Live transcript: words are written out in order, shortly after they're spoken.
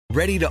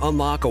Ready to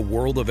unlock a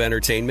world of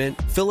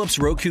entertainment? Philips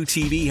Roku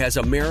TV has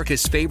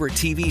America's favorite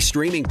TV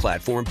streaming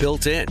platform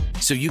built in,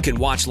 so you can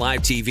watch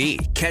live TV,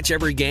 catch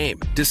every game,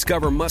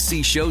 discover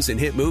must-see shows and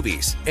hit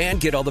movies,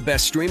 and get all the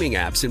best streaming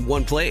apps in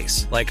one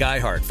place, like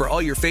iHeart for all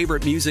your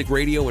favorite music,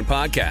 radio, and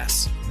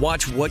podcasts.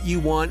 Watch what you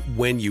want,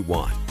 when you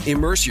want.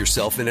 Immerse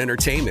yourself in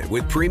entertainment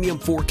with premium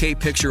 4K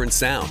picture and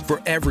sound for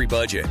every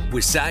budget,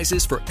 with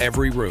sizes for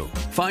every room.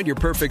 Find your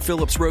perfect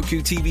Philips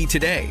Roku TV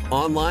today,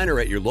 online or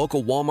at your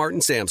local Walmart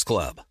and Sam's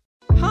Club.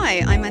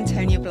 Hi, I'm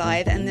Antonia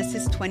Blythe, and this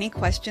is 20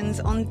 Questions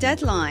on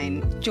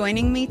Deadline.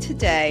 Joining me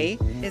today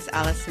is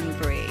Alison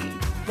Brie.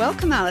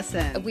 Welcome,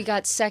 Alison. We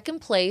got second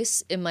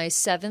place in my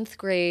 7th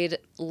grade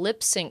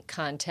lip sync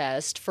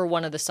contest for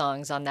one of the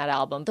songs on that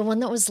album. The one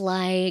that was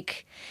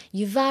like,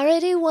 "You've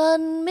already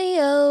won me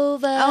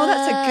over." Oh,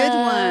 that's a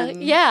good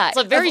one. Yeah. It's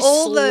a very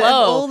slow. Of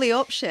all the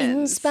options.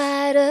 In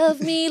spite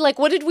of me. Like,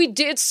 what did we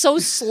do? It's so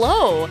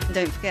slow.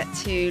 Don't forget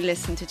to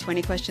listen to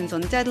 20 Questions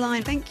on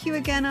Deadline. Thank you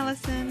again,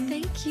 Alison.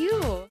 Thank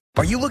you.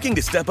 Are you looking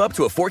to step up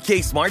to a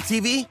 4K smart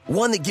TV?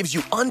 One that gives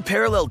you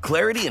unparalleled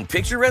clarity and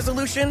picture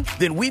resolution?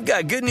 Then we've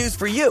got good news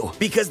for you,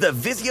 because the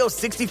Vizio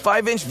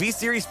 65-inch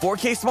V-Series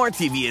 4K smart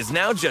TV is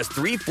now just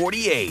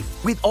 $348.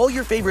 With all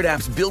your favorite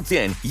apps built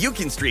in, you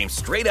can stream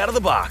straight out of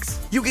the box.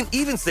 You can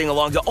even sing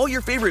along to all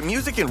your favorite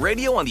music and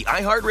radio on the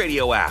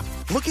iHeartRadio app.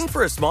 Looking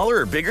for a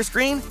smaller or bigger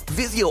screen?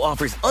 Vizio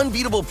offers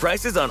unbeatable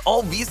prices on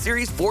all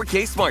V-Series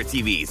 4K smart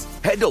TVs.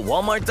 Head to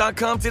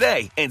Walmart.com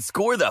today and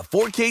score the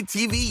 4K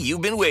TV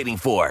you've been waiting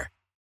for.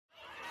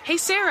 Hey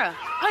Sarah,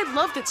 I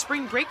loved that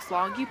spring break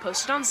vlog you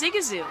posted on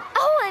Zigazoo.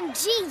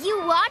 OMG,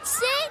 you watched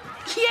it?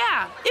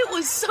 Yeah, it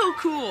was so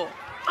cool.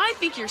 I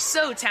think you're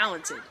so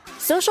talented.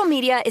 Social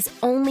media is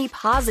only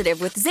positive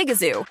with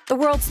Zigazoo, the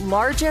world's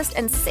largest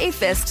and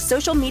safest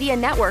social media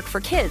network for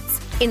kids.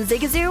 In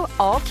Zigazoo,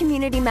 all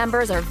community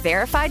members are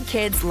verified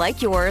kids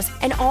like yours,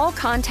 and all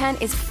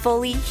content is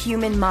fully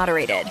human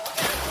moderated.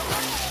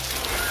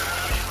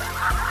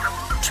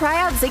 Try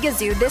out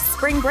Zigazoo this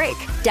spring break.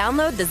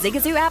 Download the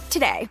Zigazoo app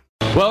today.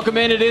 Welcome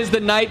in. It is the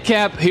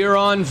Nightcap here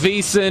on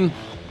VSiN.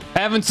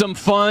 Having some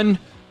fun,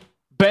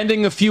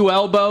 bending a few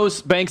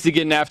elbows. Banksy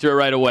getting after it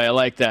right away. I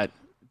like that.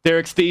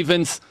 Derek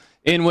Stevens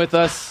in with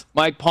us.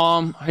 Mike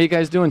Palm. How you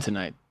guys doing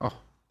tonight? Oh,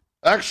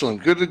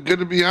 excellent. Good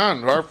to be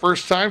on. Our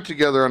first time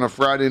together on a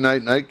Friday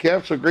night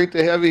Nightcap, so great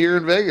to have you here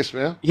in Vegas,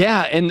 man.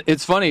 Yeah, and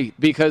it's funny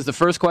because the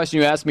first question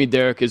you asked me,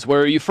 Derek, is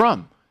where are you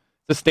from?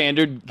 The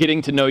standard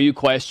getting to know you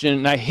question,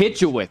 and I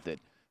hit you with it.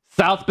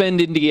 South Bend,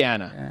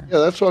 Indiana. Yeah,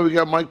 that's why we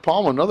got Mike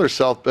Palm, another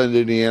South Bend,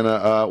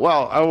 Indiana.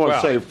 Well, I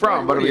won't say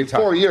from, but I mean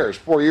 4 years.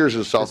 4 years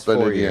in South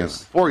Bend, Indiana.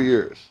 4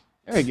 years.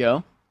 There you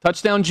go.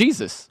 Touchdown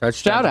Jesus.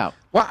 Shout out.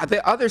 Well,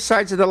 the other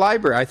sides of the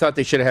library, I thought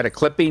they should have had a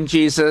clipping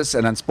Jesus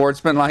and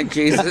unsportsmanlike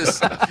Jesus.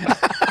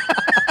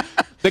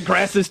 The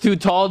grass is too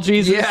tall,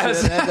 Jesus.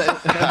 Yes.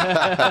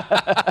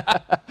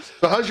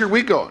 So how's your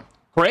week going?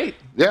 Great.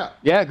 Yeah.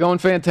 Yeah, going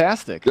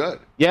fantastic. Good.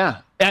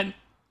 Yeah. And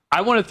I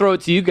want to throw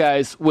it to you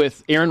guys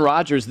with Aaron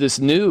Rodgers, this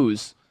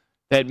news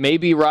that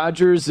maybe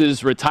Rodgers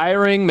is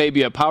retiring,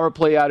 maybe a power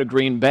play out of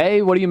Green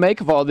Bay. What do you make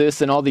of all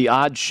this and all the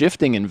odds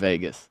shifting in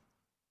Vegas?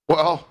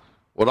 Well,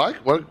 what I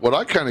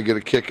kind of get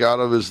a kick out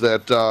of is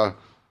that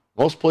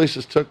most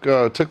places took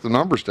the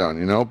numbers down,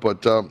 you know,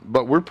 but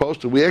we're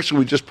posted. We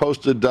just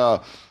posted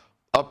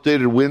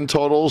updated win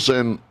totals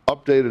and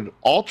updated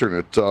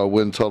alternate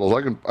win totals.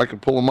 I can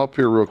pull them up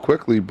here real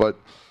quickly, but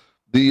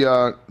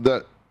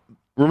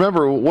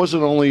remember, it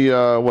wasn't only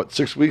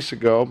 6 weeks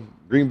ago.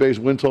 Green Bay's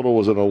win total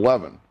was at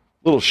 11.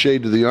 Little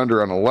shade to the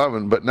under on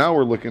 11, but now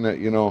we're looking at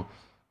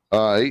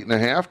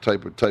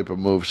 8.5 type of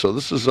move. So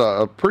this is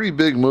a pretty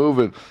big move,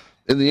 and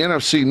in the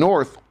NFC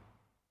North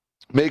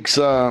makes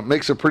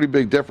a pretty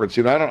big difference.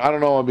 You know, I don't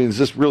know. I mean, is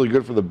this really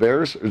good for the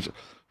Bears?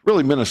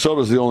 Really,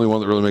 Minnesota's the only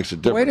one that really makes a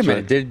difference. Wait a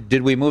minute. Right?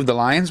 Did we move the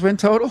Lions win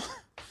total?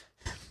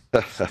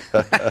 Are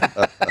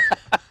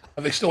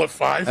they still at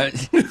 5?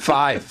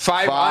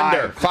 Five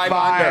under.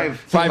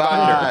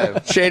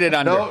 Shaded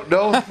under.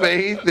 No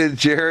faith in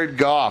Jared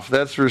Goff,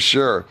 that's for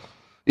sure.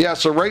 Yeah,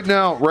 so right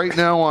now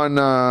on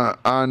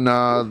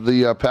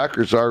the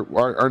Packers,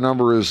 our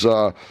number is at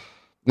a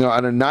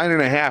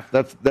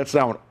 9.5. That's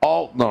now an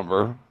alt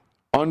number.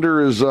 Under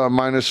is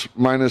minus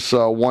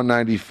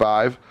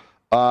 195.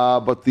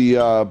 But the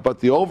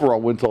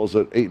overall win total is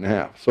at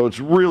 8.5. So it's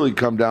really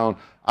come down.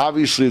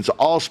 Obviously, it's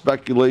all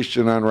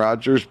speculation on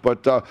Rodgers,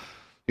 but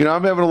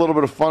I'm having a little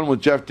bit of fun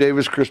with Jeff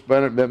Davis, Chris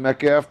Bennett,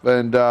 Metcalf,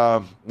 and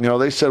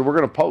they said we're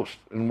going to post,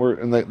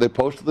 and they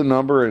posted the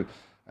number, and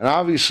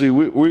obviously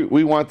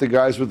we want the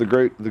guys with the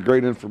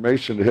great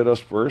information to hit us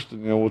first,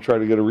 and we'll try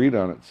to get a read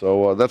on it.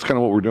 So that's kind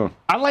of what we're doing.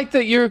 I like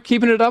that you're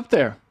keeping it up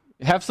there.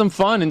 Have some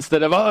fun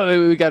instead of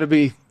we got to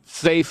be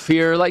safe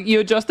here. Like you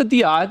adjusted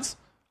the odds.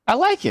 I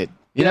like it.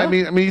 You know? I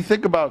mean, you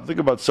think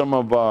about some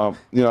of a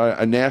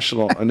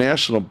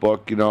national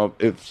book.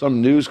 If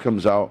some news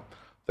comes out,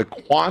 the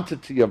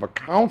quantity of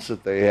accounts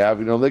that they have,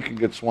 they can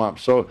get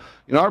swamped. So,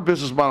 our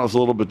business model is a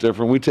little bit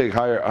different. We take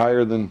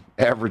higher than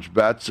average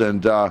bets,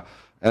 and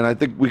And I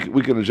think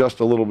we can adjust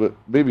a little bit,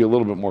 maybe a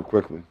little bit more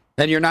quickly.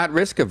 And you're not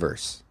risk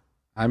averse.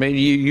 I mean,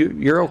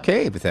 you're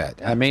okay with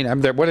that. I mean,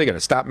 what are they going to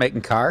stop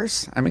making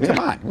cars? I mean, come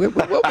on. We'll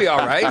be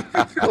all right.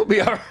 We'll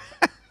be all right.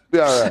 Be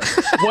all right.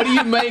 What do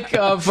you make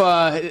of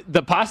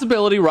the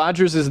possibility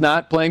Rodgers is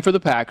not playing for the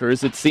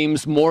Packers? It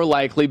seems more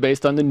likely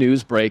based on the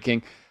news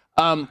breaking.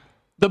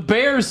 The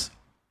Bears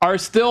are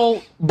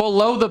still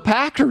below the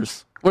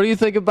Packers. What do you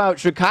think about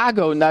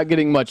Chicago not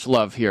getting much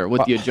love here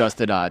with the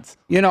adjusted odds?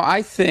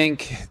 I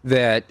think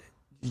that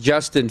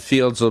Justin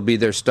Fields will be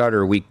their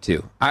starter week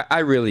 2. I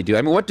really do.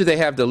 I mean, what do they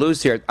have to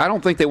lose here? I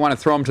don't think they want to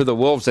throw him to the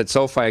Wolves at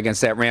SoFi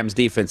against that Rams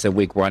defense in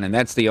week 1, and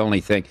that's the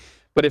only thing.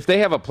 But if they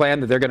have a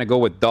plan that they're going to go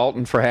with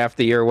Dalton for half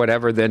the year or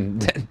whatever, then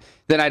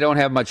I don't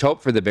have much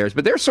hope for the Bears.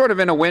 But they're sort of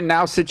in a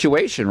win-now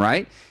situation,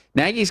 right?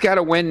 Nagy's got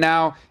to win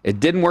now. It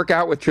didn't work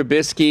out with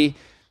Trubisky.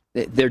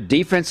 Their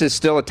defense is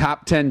still a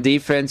top 10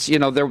 defense.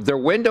 Their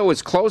window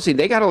is closing.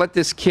 They got to let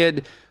this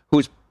kid,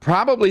 who's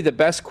probably the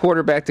best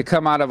quarterback to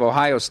come out of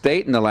Ohio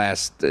State in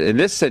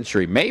this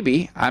century,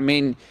 maybe. I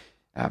mean,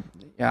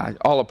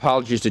 all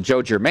apologies to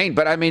Joe Germain,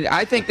 but I mean,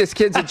 I think this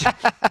kid's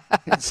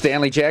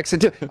Stanley Jackson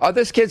too.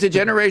 This kid's a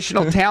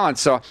generational talent.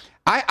 So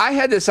I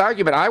had this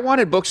argument. I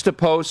wanted books to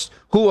post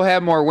who will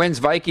have more wins,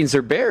 Vikings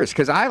or Bears,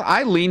 because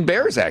I lean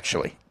Bears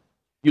actually.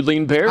 You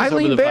lean Bears? I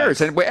lean the Bears,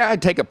 Vikings. and I'd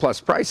take a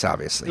plus price,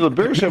 obviously. The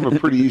Bears have a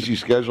pretty easy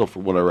schedule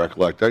from what I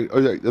recollect. I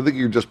think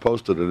you just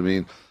posted it. I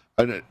mean,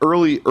 an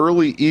early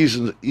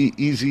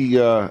easy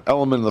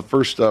element in the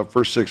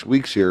first 6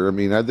 weeks here. I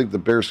mean, I think the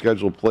Bears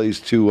schedule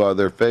plays to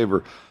their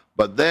favor.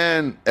 But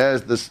then,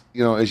 as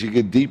you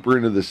get deeper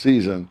into the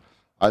season,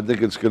 I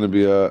think it's going to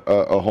be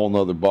a whole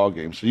nother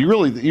ballgame. So you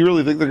really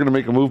think they're going to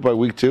make a move by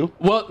week 2?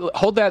 Well,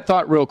 hold that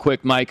thought real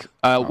quick, Mike.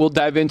 We'll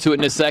dive into it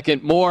in a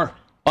second. More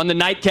on the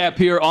Nightcap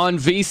here on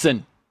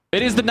VSiN.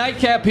 It is the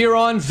Nightcap here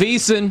on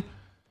VSiN.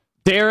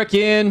 Derek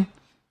in,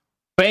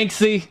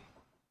 Banksy.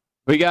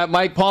 We got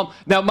Mike Palm.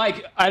 Now,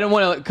 Mike, I don't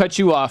want to cut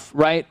you off,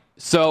 right?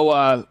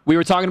 So we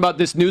were talking about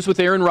this news with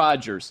Aaron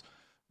Rodgers.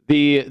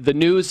 The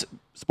news,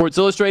 Sports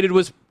Illustrated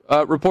was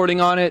reporting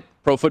on it.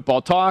 Pro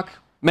Football Talk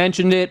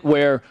mentioned it,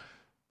 where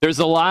there's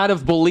a lot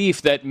of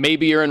belief that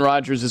maybe Aaron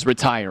Rodgers is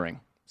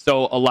retiring.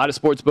 So a lot of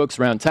sports books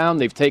around town,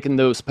 they've taken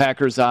those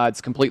Packers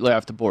odds completely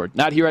off the board.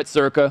 Not here at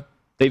Circa.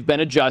 They've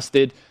been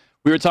adjusted.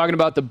 We were talking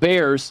about the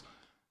Bears.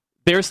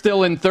 They're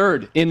still in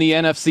third in the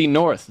NFC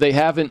North. They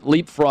haven't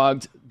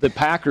leapfrogged the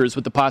Packers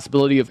with the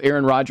possibility of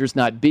Aaron Rodgers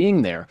not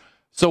being there.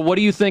 So what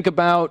do you think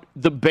about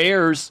the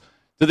Bears?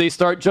 Do they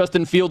start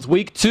Justin Fields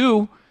week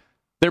 2?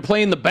 They're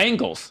playing the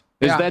Bengals.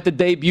 Is that the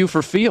debut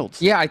for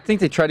Fields? Yeah, I think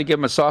they try to give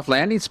him a soft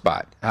landing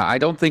spot. I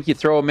don't think you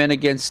throw him in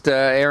against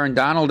Aaron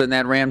Donald and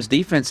that Rams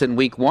defense in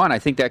week 1. I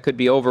think that could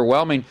be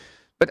overwhelming.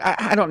 But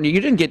I don't know. You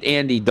didn't get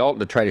Andy Dalton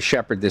to try to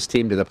shepherd this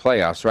team to the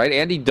playoffs, right?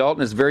 Andy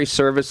Dalton is very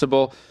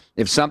serviceable.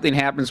 If something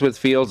happens with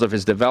Fields, if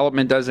his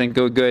development doesn't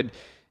go good,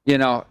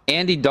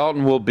 Andy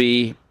Dalton will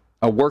be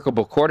a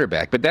workable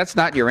quarterback. But that's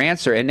not your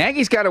answer. And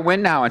Nagy's got to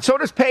win now, and so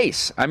does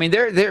Pace. I mean,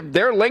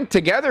 they're linked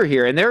together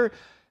here, and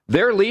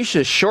their leash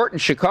is short in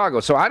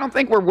Chicago. So I don't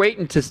think we're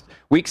waiting to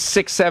week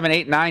 6, 7,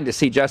 8, 9 to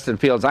see Justin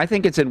Fields. I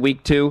think it's in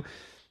week 2.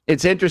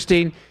 It's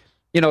interesting.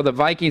 The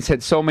Vikings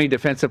had so many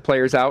defensive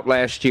players out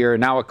last year,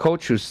 and now a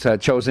coach who's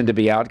chosen to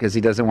be out because he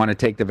doesn't want to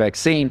take the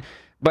vaccine.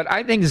 But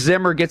I think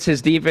Zimmer gets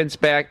his defense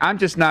back. I'm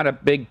just not a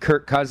big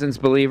Kirk Cousins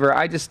believer.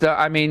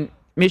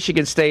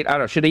 Michigan State, I don't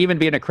know, should they even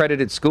be an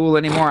accredited school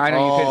anymore? I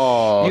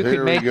know you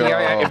could make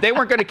if they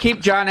weren't going to keep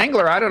John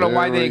Engler, I don't know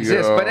why they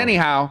exist. But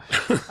anyhow,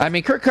 I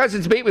mean, Kirk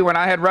Cousins beat me when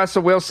I had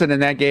Russell Wilson in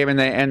that game,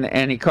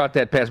 and he caught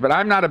that pass. But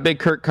I'm not a big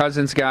Kirk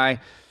Cousins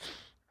guy.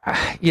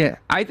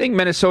 I think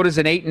Minnesota's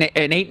an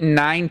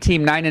 8-9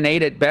 team,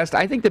 9-8 at best.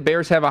 I think the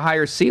Bears have a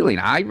higher ceiling.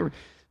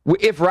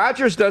 If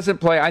Rodgers doesn't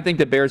play, I think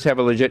the Bears have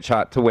a legit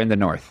shot to win the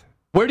North.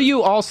 Where do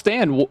you all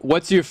stand?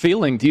 What's your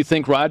feeling? Do you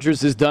think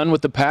Rodgers is done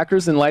with the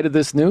Packers in light of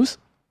this news?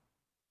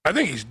 I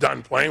think he's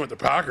done playing with the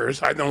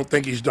Packers. I don't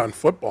think he's done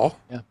football.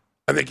 Yeah.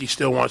 I think he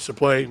still wants to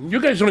play. You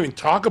guys don't even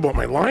talk about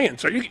my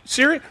Lions. Are you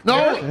serious?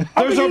 No,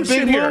 there's a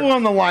big move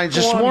on the Lions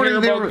this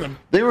morning.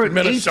 They were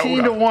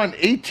 18-1,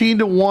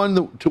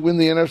 18-1 to win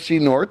the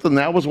NFC North, and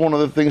that was one of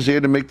the things they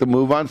had to make the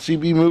move on.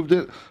 CB moved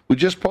it. We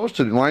just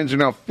posted it. Lions are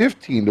now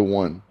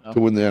 15-1 to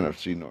win the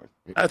NFC North.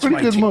 That's pretty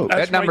my good team. move.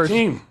 That's my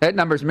team. That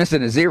number's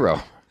missing a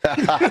 0.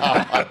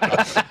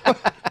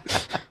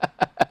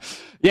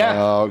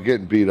 Yeah. Oh,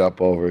 getting beat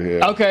up over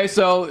here. Okay,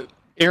 so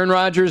Aaron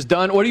Rodgers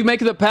done. What do you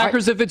make of the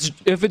Packers if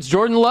it's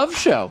Jordan Love's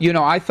show?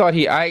 I thought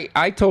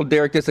I told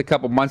Derek this a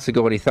couple months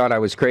ago when he thought I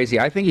was crazy.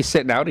 I think he's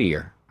sitting out a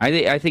year.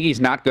 I think he's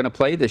not going to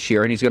play this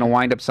year, and he's going to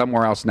wind up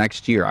somewhere else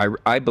next year.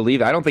 I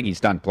believe. I don't think he's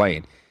done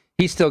playing.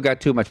 He's still got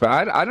too much, but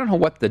I don't know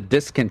what the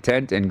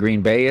discontent in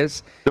Green Bay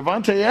is.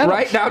 Devontae Adams.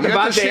 Right now,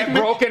 Devontae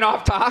broken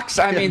off talks.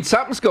 I mean,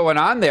 something's going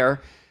on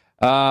there.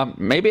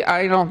 Maybe,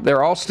 I don't know,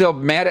 they're all still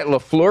mad at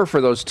LaFleur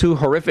for those 2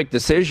 horrific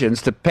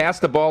decisions to pass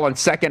the ball on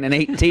 2nd and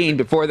 18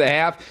 before the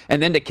half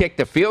and then to kick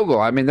the field goal.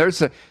 I mean,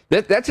 that's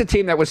a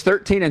team that was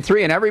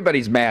 13-3, and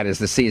everybody's mad as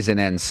the season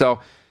ends.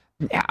 So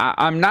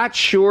I'm not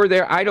sure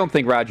there. I don't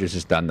think Rodgers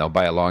is done, though,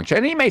 by a long shot.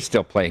 And he may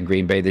still play in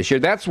Green Bay this year.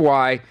 That's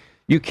why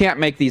you can't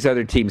make these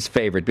other teams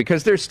favorite,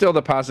 because there's still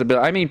the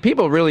possibility. I mean,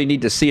 people really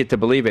need to see it to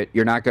believe it.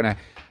 You're not going to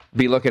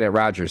be looking at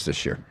Rodgers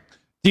this year.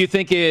 Do you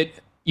think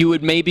you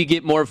would maybe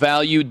get more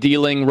value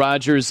dealing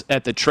Rodgers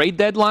at the trade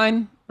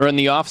deadline or in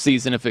the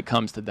offseason if it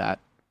comes to that?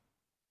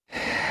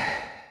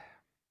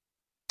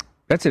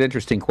 That's an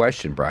interesting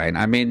question, Brian.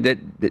 I mean,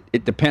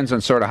 it depends on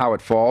sort of how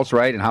it falls,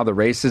 right, and how the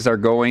races are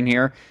going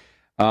here.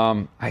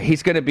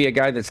 He's going to be a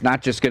guy that's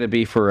not just going to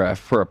be for a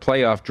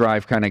playoff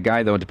drive kind of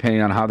guy, though,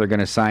 depending on how they're going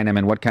to sign him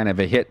and what kind of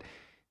a hit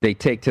they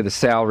take to the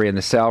salary and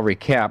the salary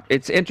cap.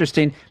 It's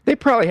interesting. They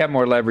probably have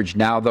more leverage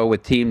now, though,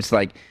 with teams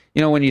like,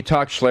 when you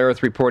talk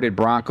Schlereth reported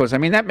Broncos, I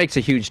mean, that makes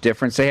a huge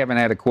difference. They haven't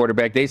had a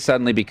quarterback. They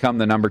suddenly become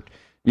the number,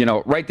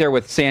 right there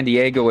with San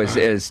Diego is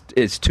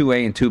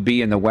 2A and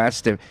 2B in the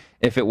West.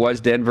 If it was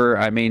Denver,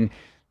 I mean,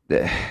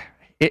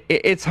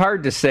 it's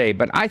hard to say,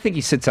 but I think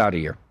he sits out a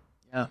year.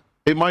 Yeah.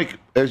 Hey, Mike,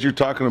 as you're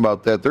talking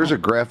about that, there's a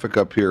graphic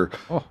up here.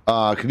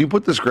 Can you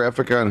put this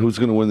graphic on who's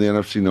going to win the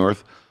NFC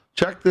North?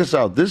 Check this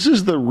out. This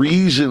is the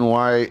reason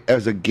why,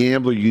 as a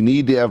gambler, you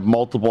need to have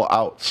multiple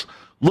outs.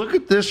 Look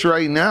at this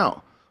right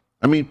now.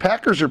 I mean,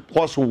 Packers are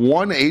plus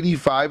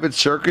 185 at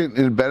Circuit,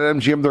 and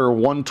BetMGM, they're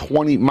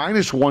a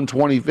minus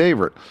 120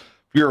 favorite.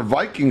 If you're a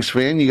Vikings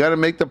fan, you got to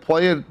make the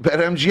play at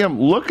BetMGM.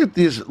 Look at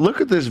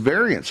this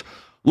variance.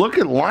 Look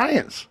at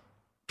Lions.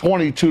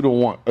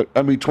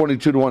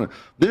 22-1.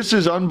 This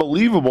is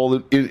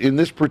unbelievable in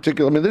this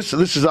particular. I mean, this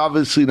is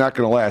obviously not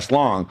going to last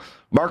long.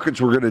 Markets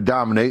were going to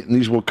dominate, and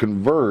these will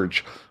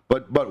converge.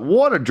 But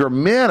what a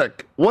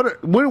dramatic.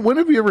 When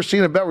have you ever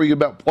seen a bet where you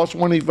bet plus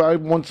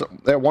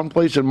 185 at one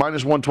place and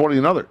minus 120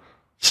 another?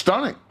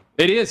 Stunning.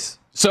 It is.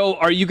 So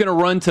are you going to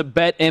run to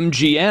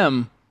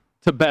BetMGM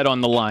to bet on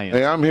the Lions?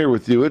 Hey, I'm here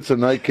with you. It's a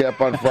nightcap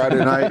on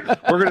Friday night.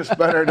 We're going to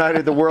spend our night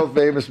at the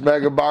world-famous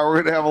Mega Bar.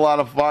 We're going to have a lot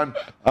of fun.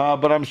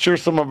 But I'm sure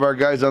some of our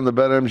guys on the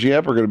BetMGM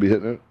app are going to be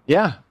hitting it.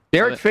 Yeah.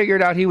 Derek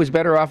figured out he was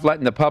better off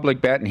letting the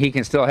public bet, and he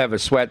can still have a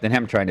sweat than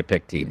him trying to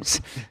pick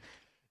teams.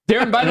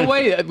 Darren, by the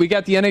way, we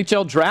got the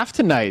NHL draft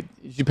tonight.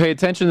 Did you pay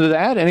attention to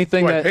that?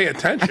 Anything that... Pay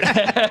attention?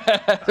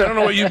 I don't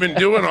know what you've been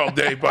doing all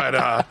day,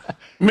 but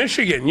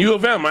Michigan, U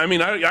of M. I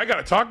mean, I got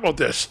to talk about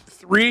this.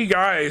 3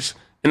 guys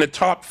in the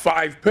top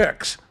 5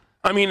 picks.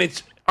 I mean,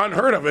 it's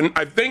unheard of, and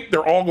I think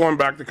they're all going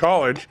back to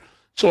college.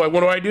 So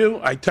what do?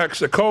 I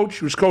text the coach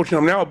who's coaching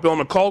them now, Bill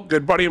McCullough,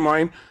 good buddy of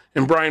mine,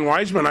 and Brian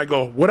Wiseman. I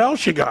go, what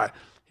else you got?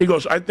 He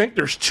goes, I think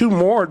there's 2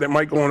 more that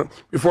might go on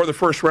before the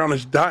first round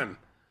is done.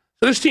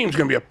 So this team's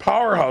going to be a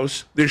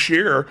powerhouse this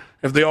year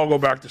if they all go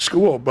back to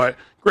school. But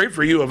great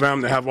for U of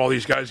M to have all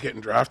these guys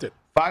getting drafted.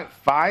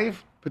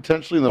 Five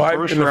potentially in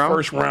the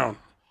first round?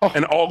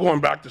 And all going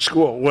back to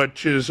school,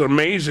 which is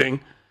amazing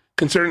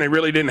considering they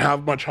really didn't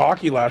have much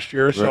hockey last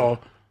year. Right. So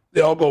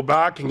they all go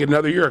back and get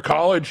another year of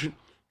college.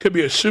 Could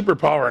be a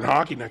superpower in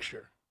hockey next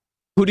year.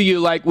 Who do you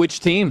like?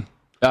 Which team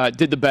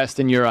did the best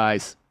in your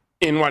eyes?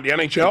 In what, the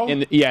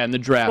NHL? In the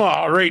draft.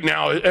 Well, right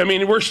now, I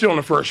mean, we're still in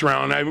the first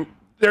round.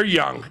 They're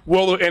young.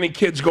 Will any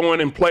kids go in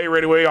and play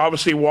right away?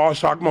 Obviously, Wallace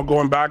talking about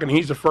going back, and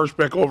he's the first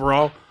pick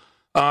overall.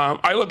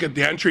 I look at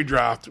the entry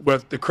draft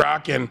with the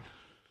Kraken.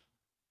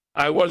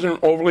 I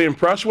wasn't overly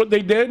impressed with what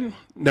they did.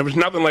 There was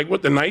nothing like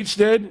what the Knights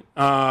did.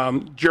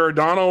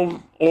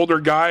 Giordano, older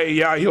guy,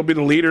 yeah, he'll be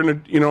the leader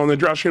in the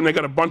dressing room. They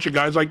got a bunch of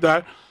guys like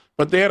that.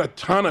 But they had a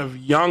ton of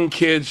young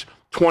kids,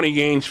 20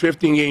 games,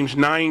 15 games,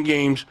 9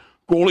 games.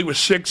 Goalie was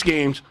 6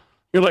 games.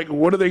 You're like,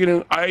 what are they going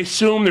to do? I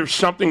assume there's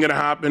something going to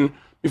happen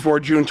before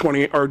June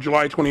 20 or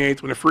July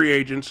 28th when the free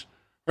agents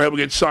are able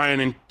to get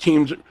signed and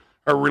teams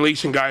are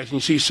releasing guys. And you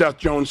see Seth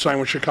Jones sign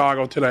with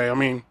Chicago today. I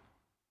mean,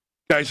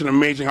 guy's an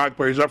amazing hockey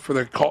player. He's up for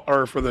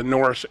the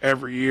Norris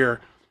every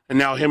year. And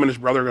now him and his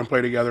brother are going to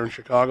play together in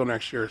Chicago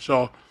next year.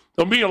 So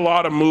there'll be a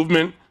lot of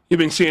movement. You've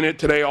been seeing it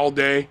today all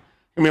day.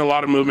 There'll be a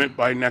lot of movement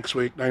by next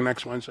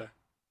Wednesday.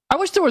 I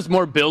wish there was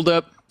more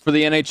buildup for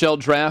the NHL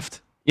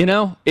draft.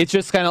 It's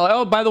just kind of like,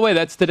 oh, by the way,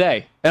 that's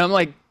today. And I'm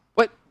like,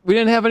 what? We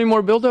didn't have any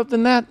more buildup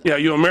than that? Yeah,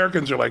 you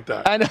Americans are like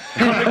that. I know.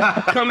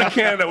 Come to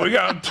Canada. We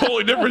got a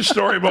totally different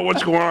story about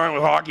what's going on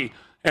with hockey.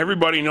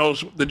 Everybody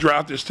knows the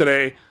draft is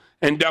today.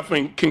 And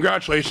definitely,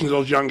 congratulations to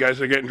those young guys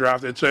that are getting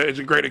drafted. It's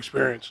a great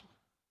experience.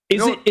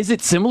 Is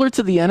it similar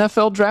to the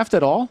NFL draft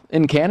at all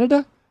in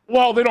Canada?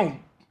 Well, they don't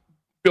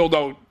build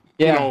out,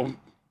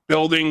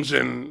 buildings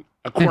and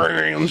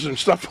aquariums and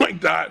stuff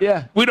like that.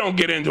 Yeah. We don't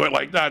get into it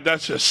like that.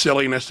 That's just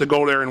silliness to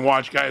go there and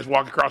watch guys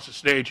walk across the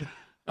stage.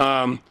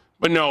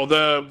 But no,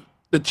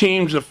 the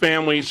teams, the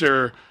families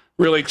are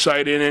really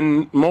excited,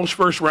 and most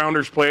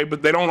first-rounders play,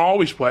 but they don't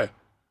always play.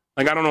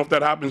 Like, I don't know if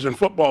that happens in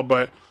football,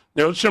 but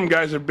there's some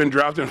guys that have been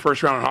drafted in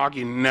first round in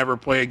hockey and never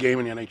play a game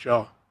in the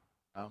NHL.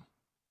 Wow.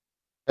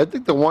 I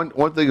think the one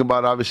thing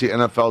about, obviously,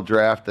 NFL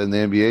draft and the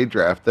NBA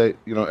draft,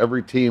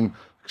 every team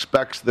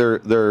expects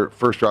their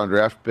first-round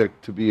draft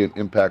pick to be an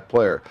impact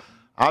player.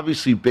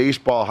 Obviously,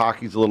 baseball,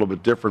 hockey's a little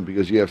bit different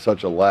because you have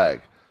such a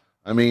lag.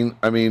 I'm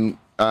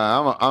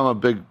a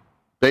big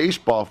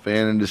baseball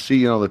fan, and to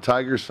see the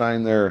Tigers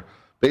sign their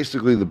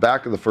basically the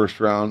back of the first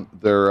round,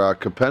 their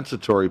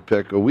compensatory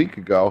pick a week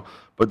ago.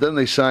 But then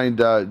they signed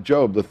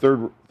Job, the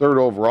third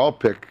overall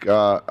pick,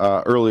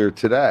 earlier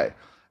today.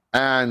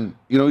 And,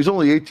 he's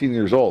only 18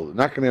 years old.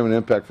 Not going to have an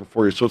impact for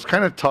 4 years. So it's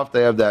kind of tough to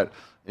have that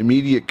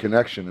immediate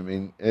connection. I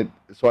mean,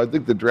 so I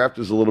think the draft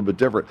is a little bit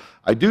different.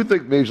 I do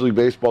think Major League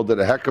Baseball did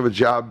a heck of a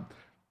job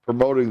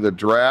promoting the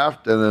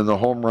draft and then the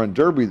home run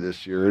derby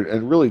this year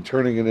and really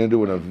turning it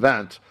into an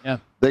event. Yeah.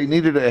 They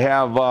needed to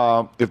have,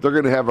 if they're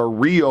going to have a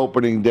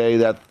reopening day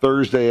that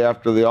Thursday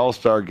after the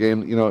All-Star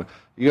game,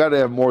 you got to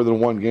have more than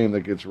one game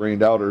that gets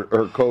rained out or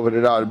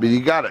COVIDed out. I mean,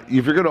 you got to,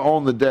 if you're going to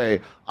own the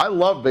day. I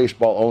love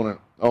baseball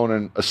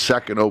owning a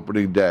second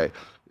opening day.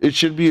 It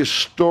should be a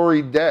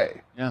storied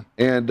day. Yeah.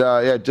 And,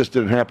 it just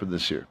didn't happen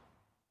this year.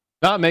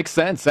 No, it makes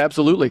sense.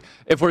 Absolutely.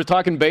 If we're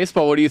talking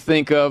baseball, what do you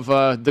think of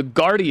the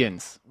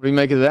Guardians? What do you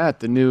make of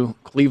that? The new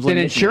Cleveland.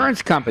 It's an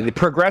insurance company, the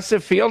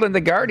Progressive Field and the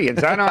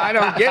Guardians. I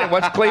don't get it.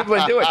 What's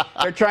Cleveland doing?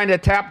 They're trying to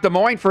tap Des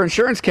Moines for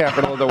insurance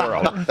capital of the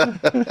world.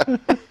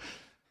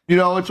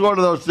 It's one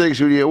of those things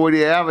when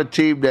you have a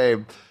team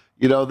name,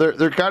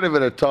 they're kind of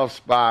in a tough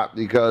spot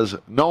because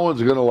no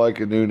one's going to like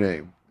a new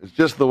name. It's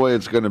just the way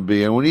it's going to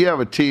be. And when you have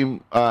a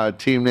team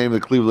name, the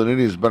Cleveland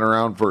Indians, has been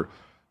around for,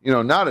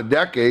 not a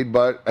decade,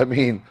 but I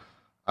mean,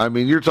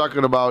 you're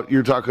talking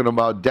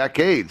about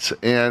decades,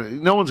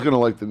 and no one's going to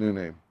like the new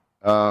name.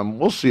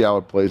 We'll see how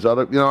it plays out.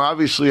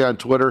 Obviously on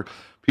Twitter,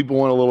 people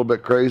went a little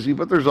bit crazy,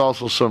 but there's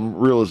also some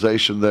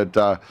realization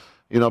that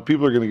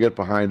people are going to get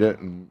behind it,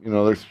 and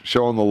they're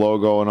showing the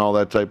logo and all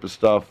that type of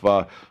stuff.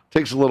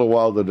 Takes a little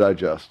while to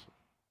digest.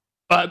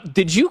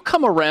 Did you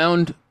come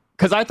around?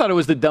 Because I thought it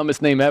was the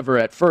dumbest name ever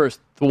at first,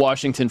 the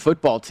Washington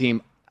football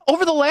team.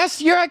 Over the last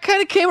year, I kind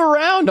of came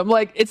around. I'm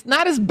like, it's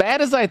not as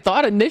bad as I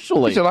thought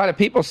initially. There's a lot of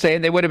people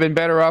saying they would have been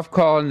better off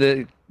calling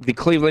the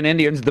Cleveland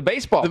Indians the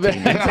baseball team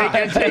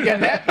and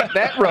taking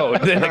that road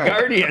than the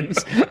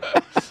Guardians.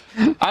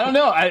 I don't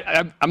know.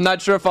 I'm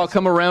not sure if I'll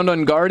come around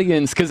on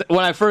Guardians, because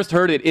when I first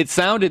heard it, it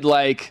sounded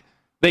like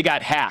they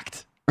got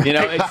hacked.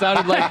 It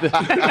sounded like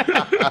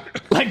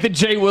the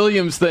Jay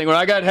Williams thing where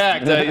I got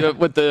hacked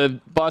with the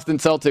Boston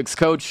Celtics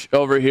coach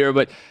over here,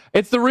 but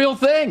it's the real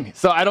thing.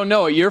 So I don't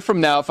know. A year from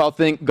now, if I'll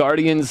think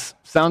Guardians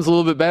sounds a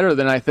little bit better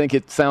than I think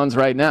it sounds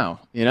right now,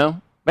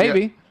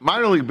 maybe. Yeah,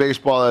 minor league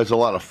baseball has a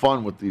lot of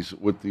fun with these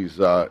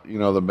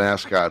the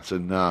mascots,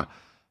 and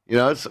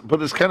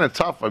but it's kind of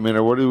tough. I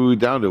mean, what are we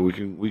down to?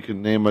 We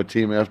can name a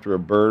team after a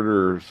bird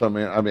or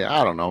something. I mean,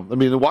 I don't know. I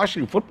mean, the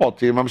Washington football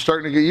team, I'm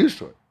starting to get used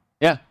to it.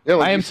 Yeah,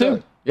 like I am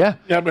too. Yeah.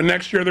 Yeah, but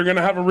next year they're going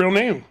to have a real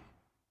name.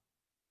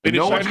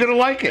 No one's going to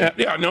like it.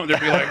 Yeah, no, they'll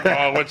be like,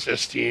 oh, what's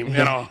this team?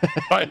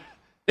 But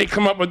they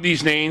come up with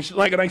these names.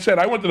 Like I said,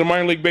 I went to the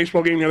minor league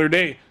baseball game the other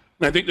day,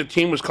 and I think the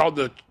team was called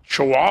the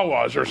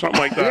Chihuahuas or something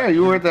like that. Yeah,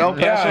 you were at the El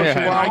Paso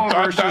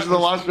Chihuahua versus the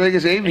Las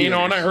Vegas Aviators.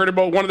 And I heard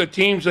about one of the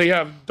teams, they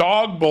have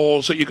dog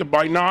bowls that you could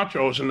buy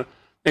nachos and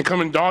come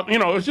in dog.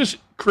 It's just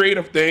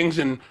creative things,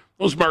 and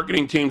those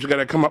marketing teams have got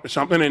to come up with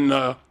something.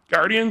 And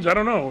Guardians, I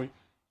don't know.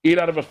 Eat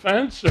out of a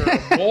fence or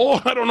a bowl?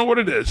 I don't know what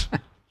it is.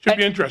 Should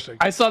be interesting.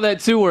 I saw that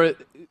too, where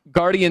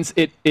Guardians,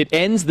 it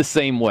ends the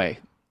same way.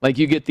 Like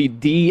you get the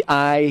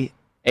DIANS,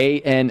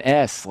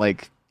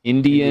 like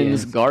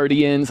Indians,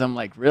 Guardians. I'm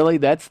like, really?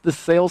 That's the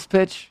sales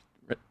pitch?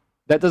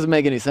 That doesn't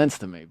make any sense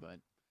to me, but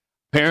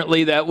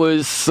apparently that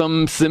was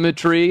some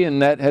symmetry,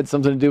 and that had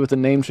something to do with the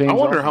name change. I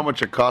wonder how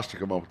much it cost to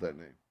come up with that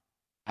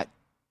name.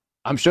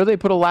 I'm sure they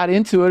put a lot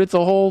into it. It's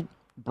a whole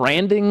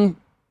branding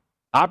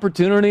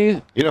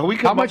opportunity.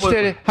 How much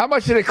did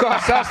it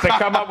cost us to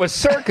come up with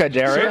Circa,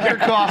 Derek?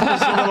 Circa cost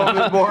us a little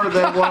bit more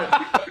than what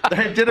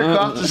it didn't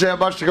cost us that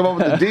much to come up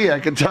with the D. I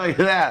can tell you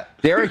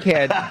that. Derek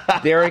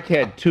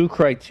had two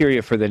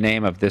criteria for the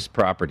name of this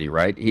property,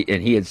 right?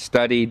 He had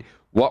studied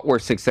what were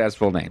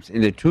successful names,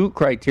 and the two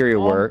criteria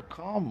were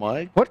calm,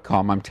 Mike. What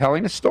calm? I'm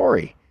telling a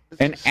story,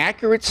 an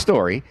accurate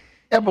story.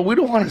 Yeah, but we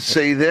don't want to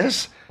say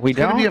this. We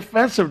don't. It's going to be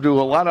offensive to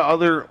a lot of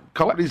other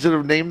companies that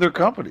have named their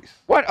companies.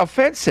 What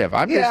offensive?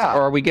 Or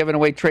are we giving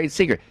away trade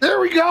secret? There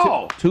we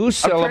go. Two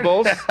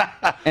syllables,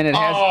 and it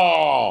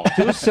has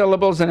 2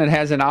 syllables, and it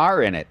has an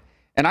R in it.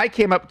 And I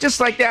came up just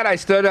like that. I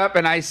stood up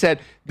and I said,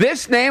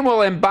 "This name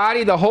will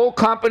embody the whole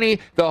company,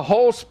 the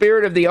whole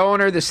spirit of the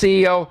owner, the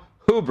CEO."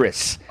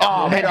 Hubris.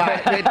 Oh, man.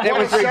 It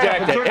was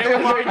rejected.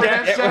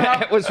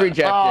 It was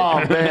rejected.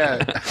 Oh,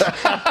 man.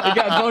 It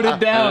got voted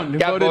down.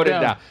 Voted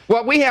down.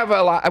 Well, we have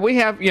a lot. We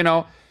have,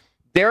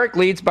 Derek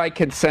leads by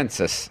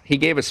consensus. He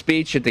gave a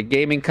speech at the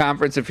gaming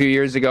conference a few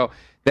years ago.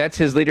 That's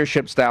his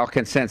leadership style,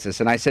 consensus.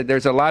 And I said,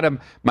 there's a lot of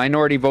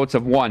minority votes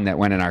of 1 that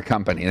went in our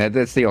company.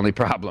 That's the only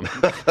problem.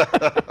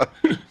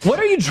 What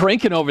are you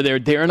drinking over there,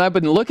 Darren? I've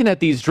been looking at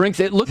these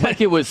drinks. It looked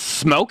like it was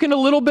smoking a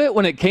little bit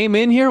when it came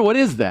in here. What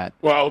is that?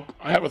 Well,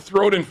 I have a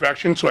throat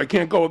infection, so I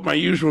can't go with my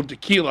usual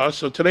tequila.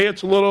 So today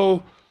it's a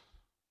little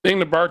thing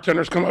the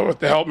bartenders come up with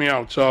to help me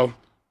out. So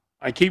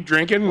I keep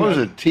drinking. What is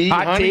it, tea,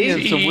 honey,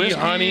 and some whiskey?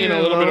 Honey, and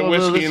a little bit of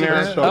whiskey in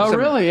there. So oh,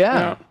 really?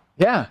 Yeah.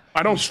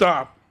 I don't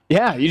stop.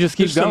 Yeah, you just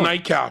keep It's going. the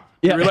nightcap.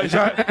 Yeah. You realize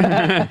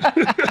that?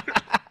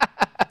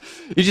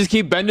 You just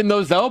keep bending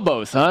those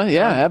elbows, huh?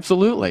 Yeah,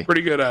 absolutely.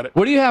 Pretty good at it.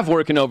 What do you have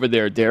working over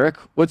there, Derek?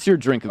 What's your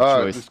drink of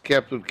choice? Just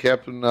Captain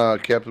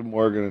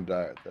Morgan and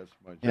Diet. That's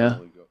my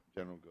general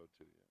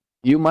go-to.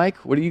 You, Mike?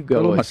 What do you go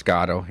with? A little with?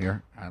 Moscato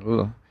here. A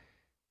little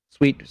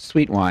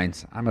sweet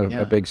wines. I'm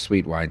a big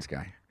sweet wines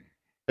guy.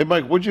 Hey,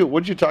 Mike, what'd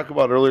you talk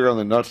about earlier on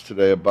the Nuts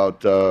today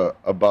about the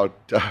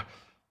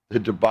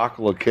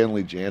debacle of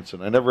Kenley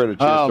Jansen? I never had a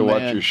chance to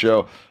watch your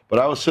show, but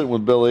I was sitting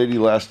with Bill Adie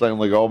last night. I'm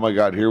like, oh my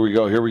God, here we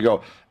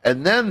go.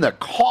 And then the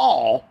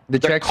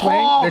check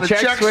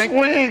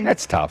swing.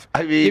 That's tough.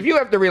 I mean, if you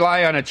have to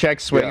rely on a check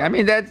swing, I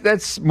mean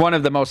that's one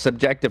of the most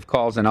subjective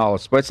calls in all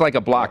of sports. It's like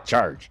a block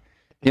charge.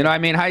 You know, I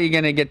mean, how are you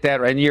going to get that?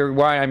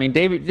 And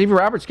Davey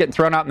Roberts getting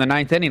thrown out in the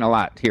ninth inning a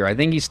lot here. I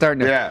think he's starting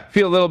to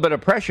feel a little bit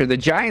of pressure. The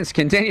Giants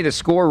continue to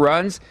score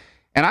runs,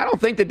 and I don't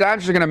think the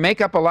Dodgers are going to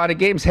make up a lot of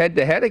games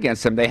head-to-head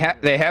against them. They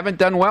haven't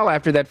done well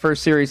after that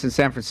first series in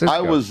San Francisco.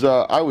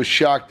 I was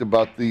shocked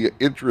about the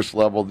interest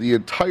level. The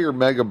entire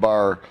Mega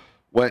Bar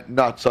went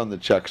nuts on the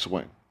check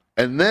swing.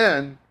 And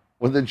then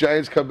when the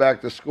Giants come back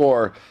to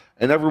score,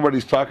 and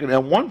everybody's talking,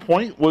 at one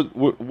point,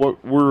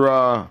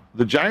 the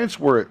Giants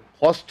were at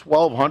plus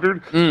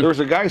 1,200. There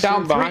was a guy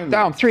sitting behind me.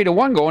 Down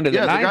 3-1 going to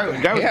the ninth.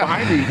 The guy was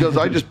behind me. He goes,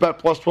 I just bet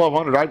plus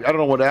 1,200. I don't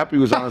know what app he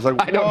was on. I was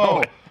like, whoa. I don't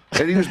know.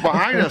 And he was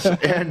behind us,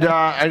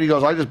 and he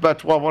goes, I just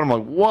bet 1,200. I'm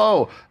like,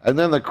 whoa. And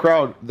then the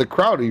crowd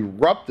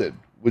erupted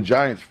with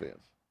Giants fans,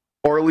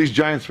 or at least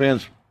Giants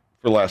fans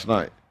for last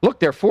night. Look,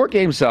 they're 4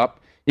 games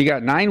up. You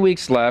got 9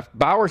 weeks left.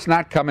 Bauer's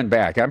not coming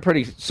back. I'm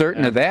pretty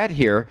certain of that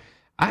here.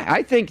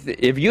 I think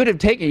that if you'd have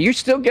taken, you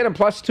still get him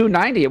plus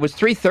 290. It was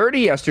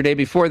 330 yesterday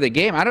before the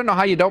game. I don't know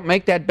how you don't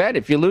make that bet.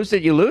 If you lose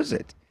it, you lose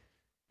it.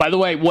 By the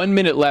way, 1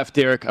 minute left,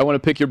 Derek. I want to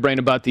pick your brain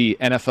about the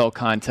NFL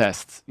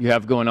contests you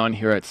have going on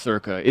here at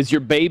Circa. Is your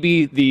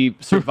baby the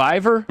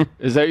Survivor?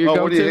 Is that your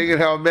go-to? What do you think of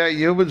how Matt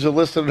Humans are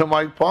listening to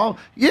Mike Paul?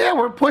 Yeah,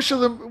 we're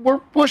pushing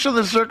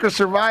the Circa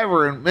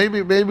Survivor, and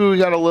maybe we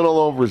got a little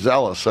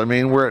overzealous. I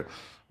mean, we're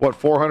at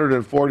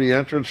 440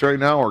 entrants right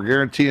now. We're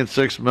guaranteeing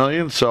 $6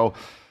 million, so.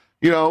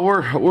 You know,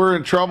 we're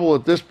in trouble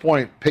at this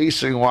point,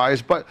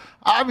 pacing-wise, but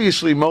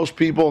obviously most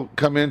people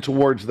come in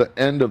towards the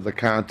end of the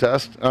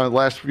contest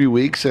last few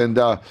weeks, and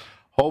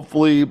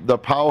hopefully the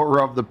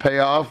power of the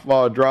payoff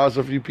draws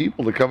a few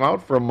people to come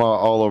out from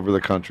all over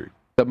the country.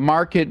 The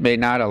market may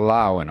not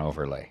allow an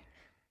overlay.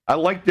 I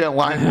like that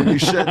line when you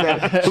said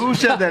that. Who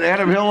said that?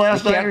 Adam Hill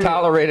last night? Can't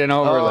tolerate an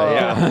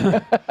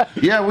overlay.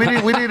 Yeah,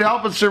 we need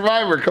help at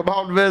Survivor. Come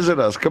out and visit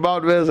us.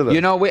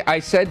 You know, I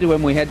said to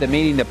him, we had the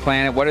meeting to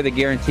plan it. What are the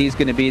guarantees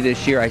going to be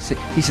this year?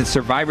 He said,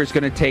 Survivor's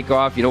going to take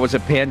off. You know, it was a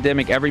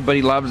pandemic.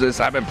 Everybody loves us.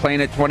 I've been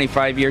playing it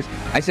 25 years.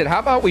 I said, how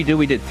about we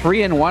did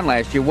 3-1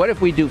 last year. What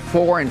if we do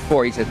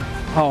 4-4? He said,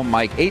 oh,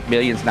 Mike, $8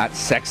 million's not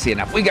sexy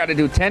enough. We got to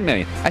do $10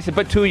 million. I said,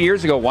 but 2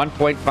 years ago,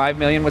 $1.5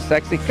 million was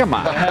sexy. Come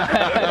on. Get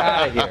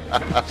out of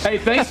here. Hey,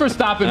 thanks for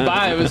stopping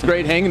by. It was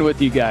great hanging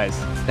with you guys.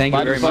 Thank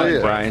you very much,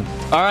 Brian.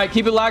 All right,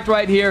 keep it locked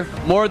right here.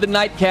 More of the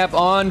Nightcap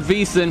on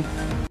VSiN.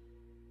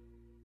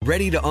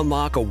 Ready to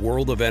unlock a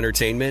world of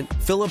entertainment?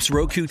 Philips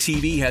Roku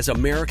TV has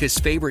America's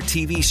favorite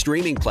TV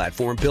streaming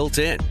platform built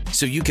in.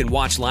 So you can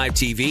watch live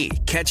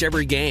TV, catch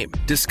every game,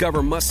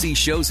 discover must-see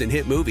shows and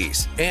hit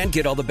movies, and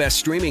get all the best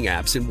streaming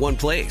apps in one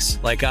place,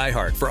 like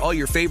iHeart for all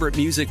your favorite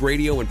music,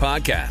 radio, and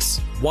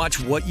podcasts.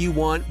 Watch what you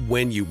want,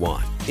 when you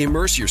want.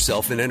 Immerse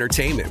yourself in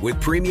entertainment with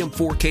premium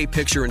 4K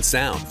picture and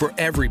sound for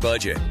every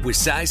budget, with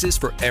sizes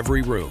for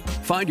every room.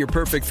 Find your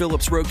perfect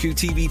Philips Roku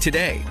TV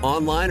today,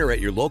 online or at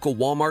your local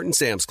Walmart and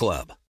Sam's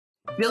Club.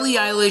 Billie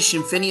Eilish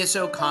and Phineas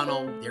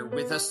O'Connell, they're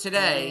with us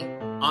today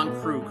on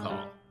Crew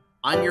Call.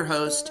 I'm your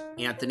host,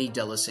 Anthony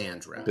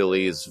D'Alessandro.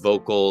 Billie's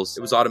vocals,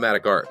 it was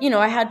automatic art. You know,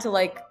 I had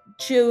to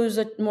choose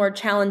a more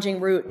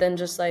challenging route than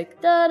just da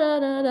da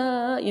da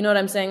da. You know what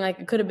I'm saying?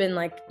 It could have been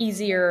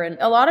easier. And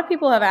a lot of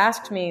people have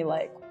asked me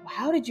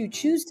how did you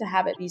choose to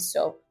have it be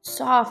so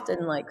soft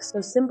and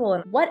so simple?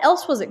 And what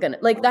else was it gonna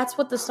that's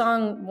what the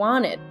song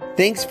wanted.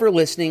 Thanks for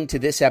listening to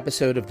this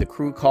episode of the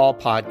Crew Call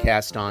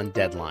podcast on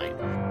Deadline.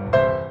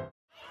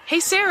 Hey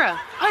Sarah,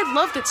 I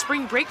love that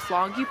spring break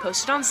vlog you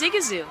posted on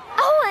Zigazoo.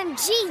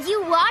 OMG,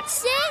 you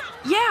watched it?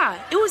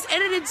 Yeah, it was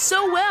edited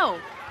so well.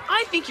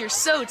 I think you're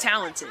so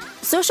talented.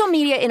 Social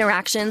media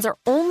interactions are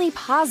only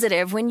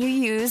positive when you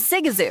use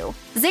Zigazoo.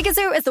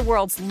 Zigazoo is the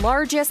world's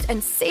largest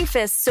and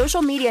safest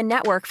social media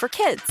network for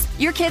kids.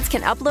 Your kids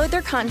can upload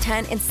their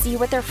content and see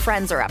what their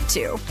friends are up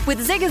to. With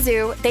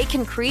Zigazoo, they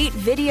can create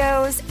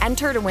videos,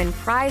 enter to win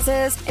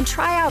prizes, and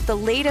try out the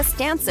latest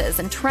dances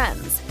and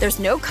trends. There's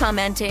no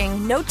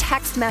commenting, no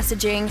text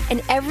messaging,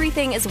 and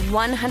everything is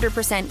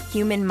 100%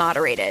 human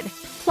moderated.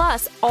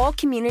 Plus, all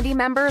community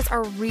members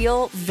are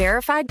real,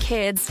 verified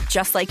kids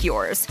just like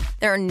yours.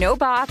 There are no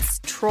bots,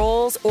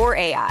 trolls, or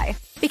AI.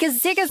 Because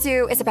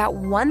Zigazoo is about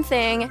one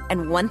thing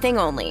and one thing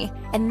only,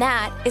 and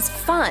that is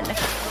fun.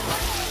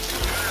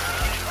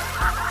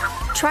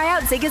 Try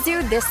out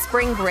Zigazoo this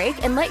spring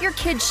break and let your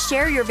kids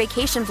share your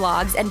vacation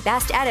vlogs and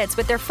best edits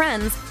with their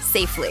friends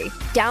safely.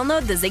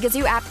 Download the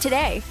Zigazoo app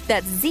today.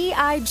 That's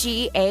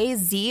Zigazoo.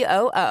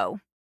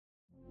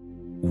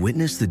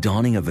 Witness the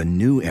dawning of a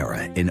new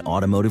era in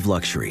automotive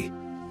luxury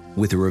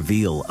with a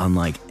reveal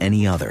unlike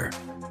any other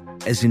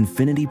as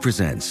Infiniti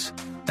presents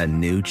a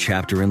new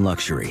chapter in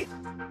luxury,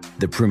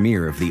 the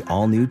premiere of the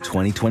all-new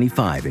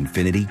 2025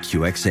 Infiniti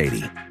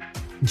QX80.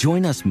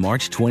 Join us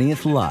March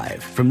 20th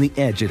live from the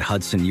Edge at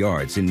Hudson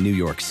Yards in New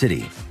York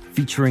City,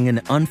 featuring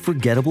an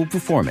unforgettable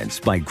performance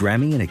by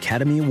Grammy and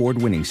Academy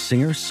Award-winning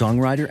singer,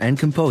 songwriter, and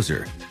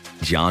composer,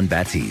 Jon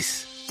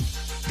Batiste.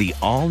 The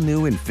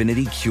all-new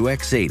Infiniti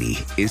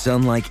QX80 is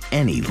unlike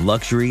any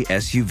luxury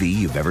SUV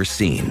you've ever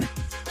seen.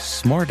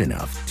 Smart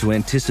enough to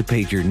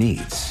anticipate your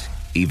needs,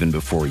 even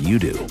before you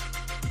do.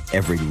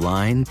 Every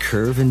line,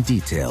 curve, and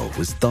detail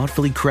was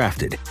thoughtfully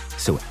crafted,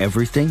 so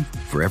everything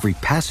for every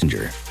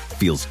passenger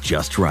feels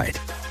just right.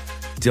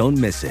 Don't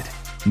miss it.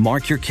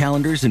 Mark your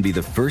calendars and be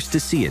the first to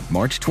see it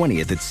March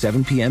 20th at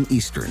 7 p.m.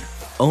 Eastern,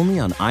 only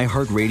on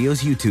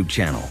iHeartRadio's YouTube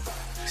channel.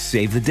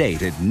 Save the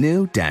date at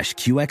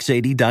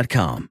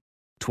new-QX80.com.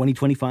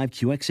 2025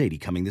 QX80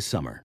 coming this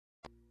summer.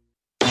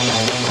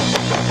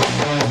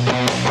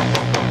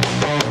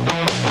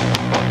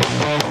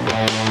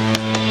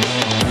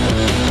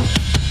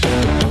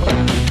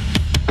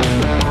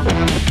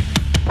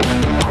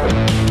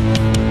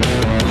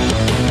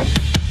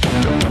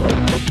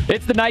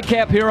 It's the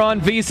Nightcap here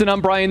on VSiN.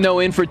 I'm Brian Noe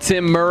in for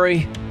Tim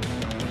Murray.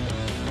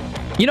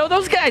 You know,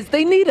 those guys,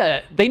 they need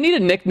a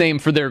nickname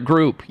for their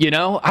group, you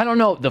know? I don't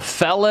know, the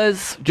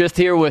Fellas, just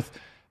here with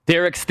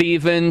Derek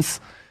Stevens.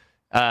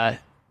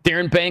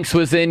 Darren Banks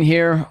was in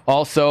here.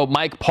 Also,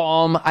 Mike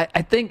Palm.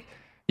 I think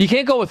you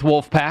can't go with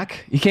Wolfpack.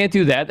 You can't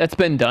do that. That's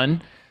been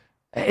done.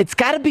 It's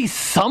got to be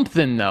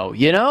something, though,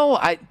 you know?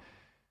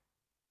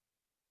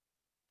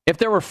 If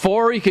there were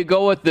four, you could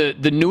go with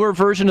the newer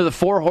version of the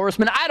Four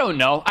Horsemen. I don't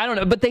know.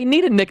 But they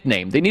need a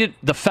nickname. They need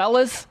the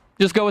Fellas.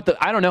 Just go with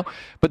I don't know.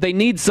 But they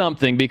need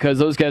something because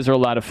those guys are a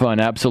lot of fun.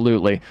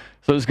 Absolutely.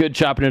 So it was good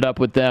chopping it up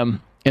with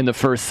them in the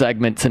first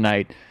segment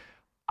tonight.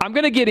 I'm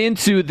going to get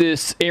into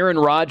this Aaron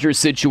Rodgers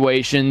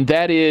situation.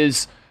 That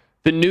is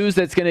the news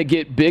that's going to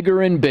get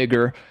bigger and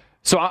bigger.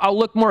 So I'll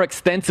look more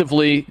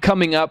extensively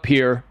coming up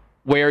here,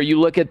 where you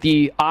look at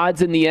the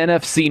odds in the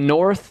NFC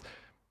North.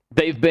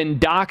 They've been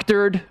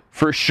doctored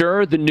for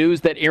sure. The news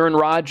that Aaron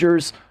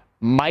Rodgers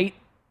might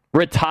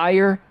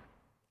retire,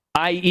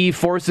 i.e.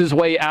 force his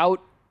way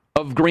out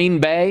of Green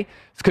Bay.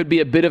 This could be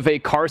a bit of a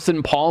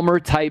Carson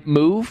Palmer type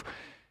move.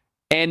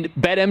 And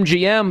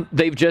BetMGM,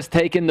 they've just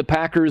taken the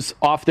Packers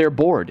off their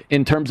board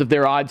in terms of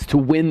their odds to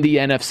win the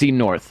NFC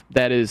North.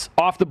 That is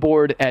off the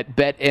board at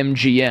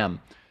BetMGM.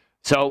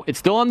 So it's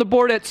still on the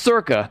board at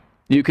Circa.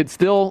 You could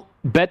still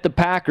bet the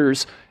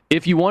Packers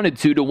if you wanted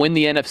to win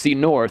the NFC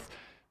North.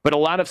 But a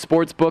lot of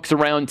sports books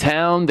around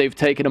town, they've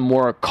taken a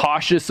more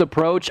cautious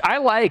approach. I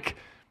like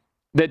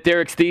that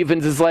Derek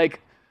Stevens is like,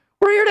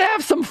 we're here to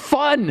have some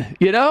fun,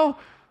 you know?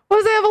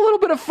 Let's have a little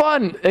bit of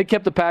fun. They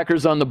kept the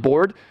Packers on the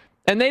board.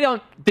 And they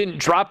didn't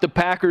drop the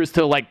Packers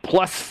to like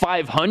plus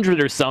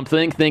 500 or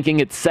something, thinking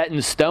it's set in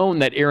stone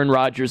that Aaron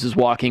Rodgers is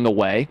walking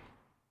away.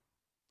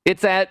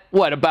 It's at,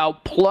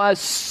 about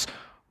plus,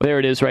 there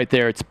it is right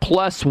there. It's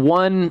plus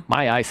one.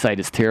 My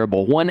eyesight is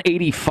terrible.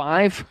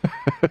 185.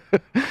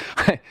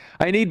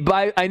 I need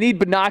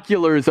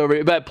binoculars over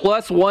here, but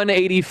plus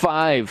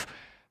 185.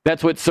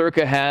 That's what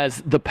Circa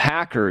has the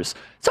Packers.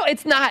 So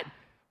it's not,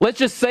 let's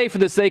just say for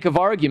the sake of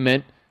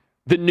argument,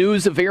 the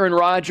news of Aaron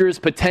Rodgers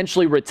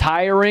potentially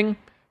retiring,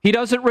 he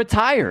doesn't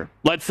retire.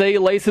 Let's say he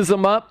laces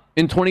him up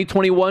in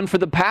 2021 for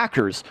the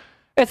Packers.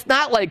 It's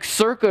not like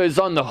Circa is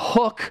on the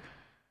hook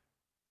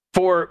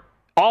for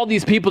all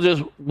these people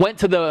just went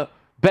to the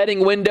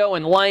betting window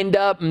and lined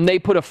up and they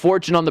put a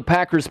fortune on the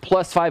Packers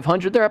plus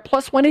 500. They're at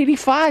plus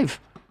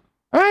 185.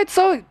 All right,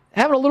 so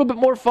having a little bit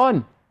more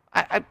fun.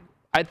 I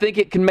think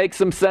it can make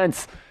some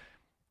sense.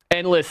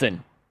 And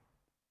listen,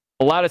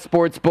 a lot of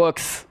sports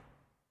books,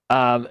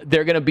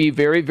 they're going to be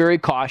very, very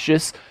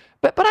cautious.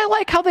 But I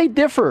like how they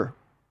differ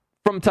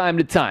from time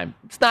to time.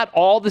 It's not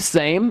all the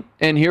same.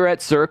 And here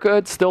at Circa,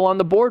 it's still on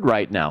the board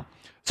right now.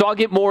 So I'll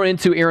get more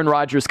into Aaron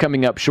Rodgers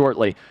coming up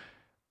shortly.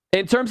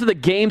 In terms of the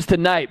games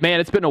tonight, man,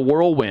 it's been a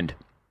whirlwind.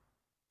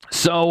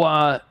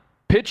 So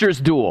pitchers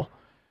duel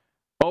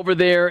over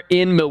there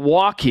in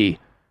Milwaukee.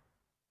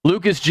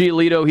 Lucas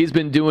Giolito, he's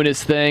been doing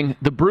his thing.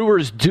 The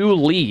Brewers do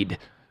lead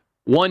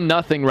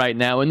 1-0 right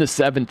now in the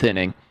 7th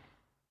inning.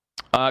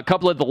 A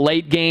couple of the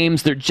late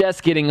games, they're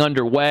just getting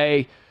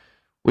underway.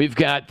 We've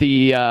got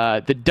the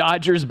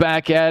Dodgers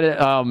back at it.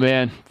 Oh,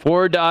 man,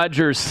 4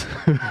 Dodgers.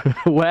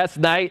 Last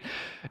night,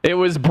 it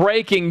was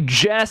breaking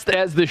just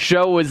as the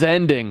show was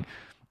ending.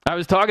 I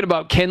was talking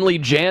about Kenley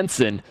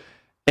Jansen,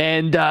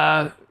 and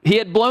he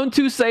had blown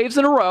 2 saves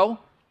in a row.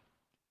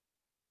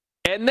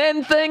 And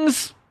then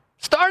things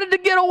started to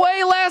get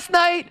away last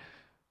night.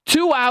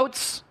 2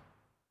 outs.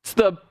 It's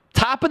the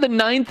top of the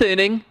 9th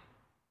inning.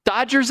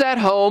 Dodgers at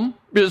home,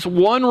 just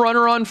 1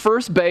 runner on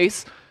first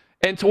base.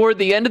 And toward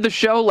the end of the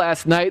show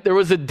last night, there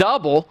was a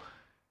double.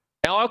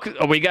 Now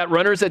we got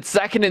runners at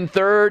 2nd and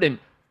 3rd, and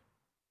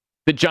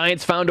the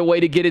Giants found a way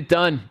to get it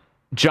done.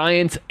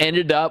 Giants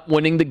ended up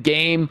winning the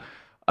game.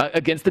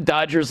 against the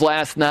Dodgers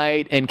last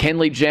night, and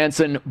Kenley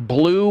Jansen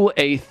blew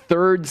a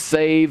third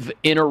save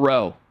in a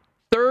row.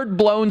 Third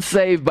blown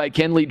save by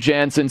Kenley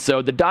Jansen.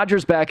 So the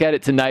Dodgers back at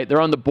it tonight.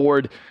 They're on the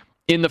board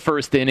in the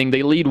first inning.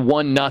 They lead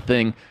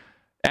 1-0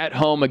 at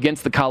home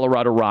against the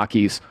Colorado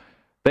Rockies.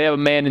 They have a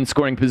man in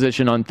scoring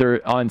position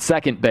on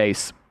second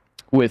base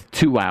with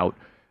 2 out.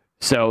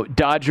 So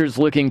Dodgers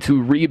looking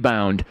to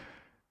rebound.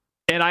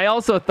 And I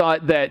also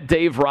thought that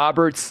Dave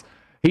Roberts,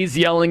 he's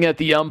yelling at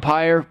the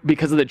umpire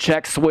because of the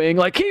check swing.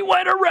 Like, he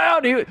went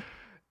around. We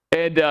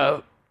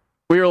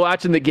were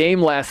watching the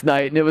game last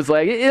night, and it was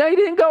like, he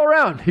didn't go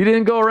around. He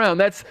didn't go around.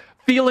 That's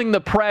feeling the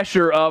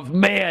pressure of,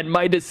 man,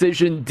 my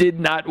decision did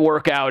not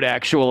work out,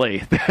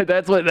 actually.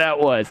 That's what that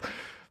was.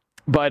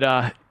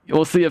 But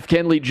we'll see if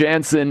Kenley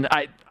Jansen,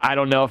 I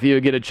don't know if he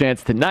would get a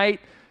chance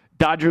tonight.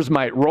 Dodgers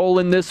might roll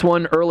in this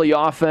one, early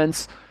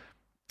offense.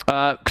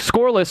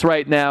 Scoreless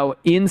right now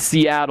in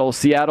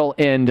Seattle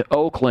and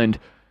Oakland.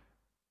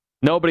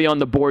 Nobody on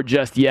the board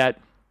just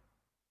yet.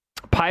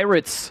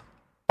 Pirates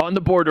on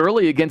the board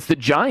early against the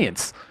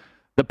Giants.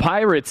 The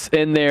Pirates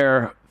in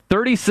their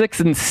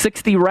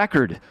 36-60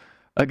 record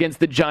against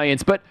the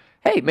Giants. But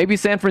hey, maybe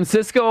San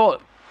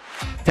Francisco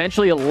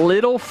potentially a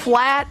little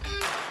flat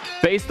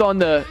based on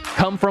the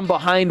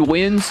come-from-behind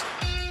wins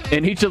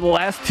in each of the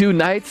last 2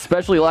 nights,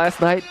 especially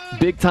last night.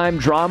 Big-time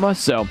drama.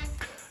 So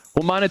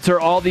we'll monitor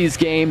all these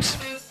games.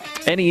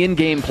 Any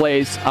in-game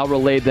plays, I'll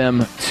relay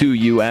them to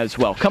you as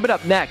well. Coming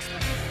up next,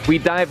 we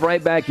dive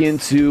right back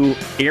into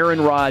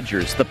Aaron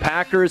Rodgers. The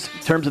Packers, in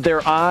terms of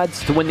their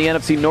odds to win the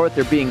NFC North,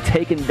 they're being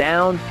taken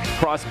down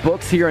across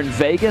books here in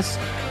Vegas.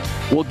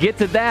 We'll get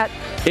to that.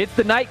 It's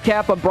the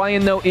Nightcap. I'm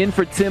Brian Noe in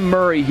for Tim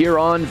Murray here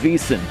on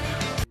VSiN.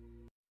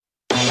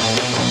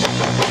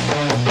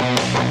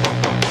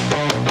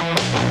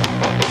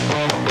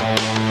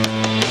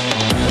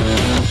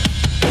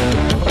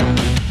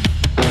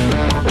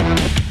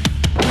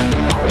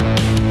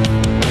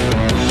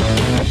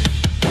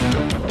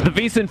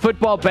 VSiN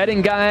football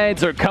betting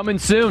guides are coming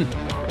soon.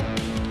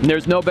 And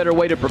there's no better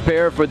way to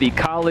prepare for the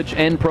college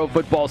and pro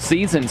football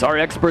seasons. Our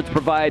experts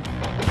provide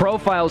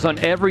profiles on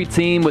every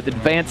team with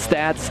advanced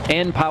stats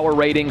and power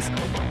ratings,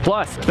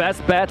 plus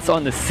best bets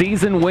on the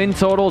season win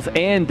totals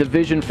and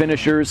division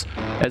finishers,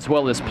 as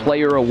well as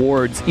player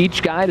awards.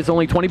 Each guide is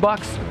only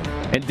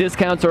 $20, and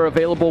discounts are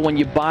available when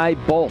you buy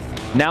both.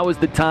 Now is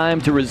the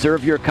time to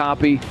reserve your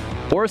copy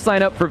or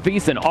sign up for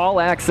VSiN All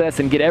Access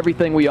and get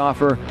everything we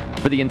offer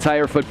for the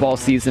entire football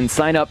season.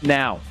 Sign up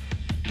now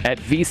at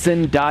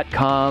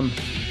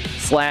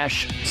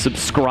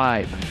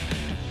VSiN.com/subscribe.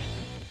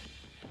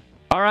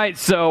 All right,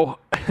 so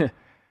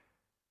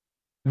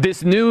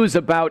this news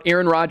about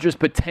Aaron Rodgers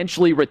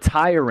potentially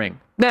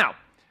retiring. Now,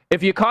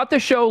 if you caught the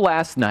show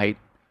last night,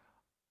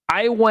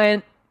 I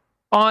went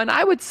on,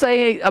 I would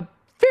say, a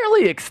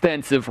fairly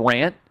extensive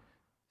rant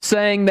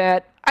saying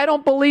that I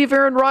don't believe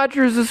Aaron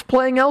Rodgers is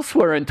playing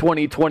elsewhere in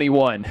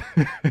 2021.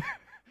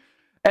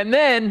 And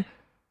then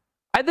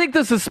I think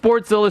this is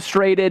Sports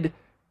Illustrated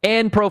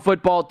and Pro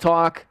Football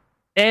Talk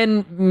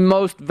and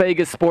most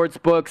Vegas sports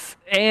books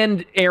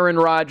and Aaron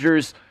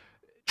Rodgers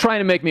trying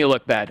to make me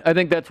look bad. I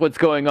think that's what's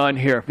going on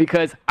here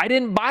because I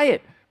didn't buy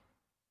it.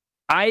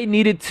 I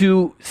needed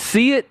to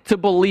see it to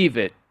believe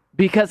it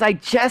because I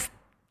just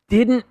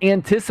didn't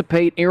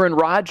anticipate Aaron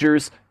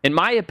Rodgers, in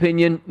my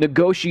opinion,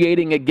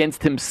 negotiating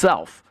against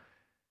himself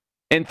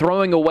and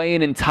throwing away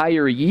an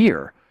entire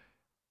year.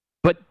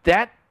 But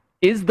that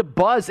is the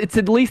buzz. It's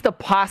at least a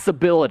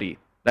possibility.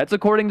 That's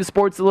according to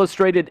Sports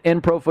Illustrated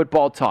and Pro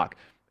Football Talk.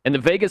 And the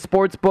Vegas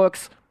sports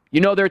books, you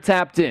know they're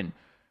tapped in.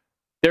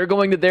 They're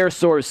going to their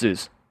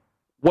sources.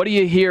 What do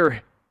you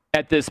hear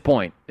at this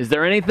point? Is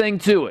there anything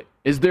to it?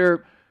 Is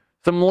there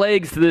some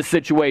legs to this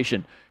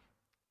situation?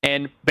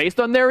 And based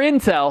on their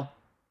intel,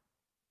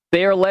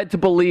 they are led to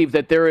believe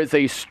that there is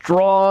a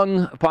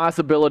strong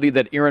possibility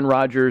that Aaron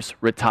Rodgers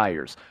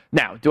retires.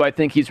 Now, do I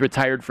think he's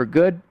retired for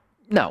good?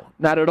 No,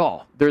 not at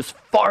all. There's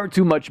far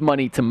too much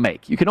money to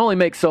make. You can only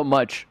make so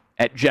much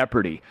at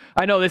Jeopardy.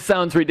 I know this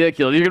sounds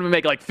ridiculous. You're going to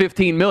make like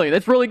 $15 million.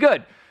 That's really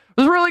good.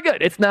 It's really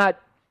good. It's not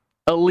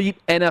elite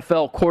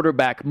NFL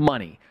quarterback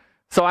money.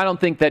 So I don't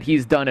think that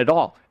he's done it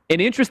all. An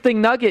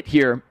interesting nugget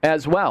here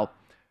as well.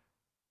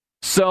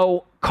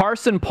 So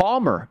Carson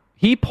Palmer,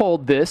 he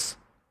pulled this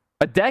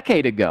a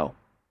decade ago.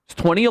 It's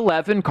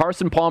 2011.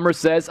 Carson Palmer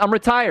says, I'm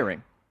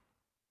retiring.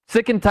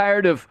 Sick and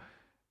tired of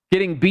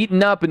getting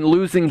beaten up and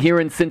losing here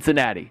in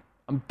Cincinnati.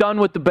 I'm done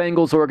with the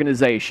Bengals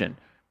organization.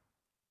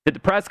 Did the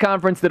press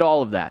conference, did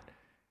all of that.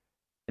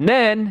 And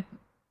then,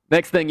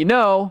 next thing you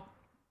know,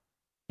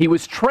 he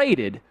was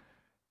traded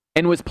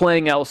and was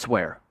playing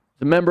elsewhere.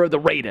 He's a member of the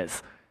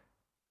Raiders.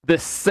 The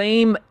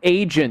same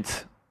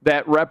agent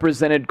that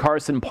represented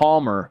Carson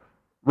Palmer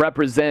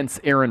represents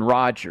Aaron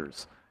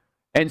Rodgers.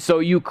 And so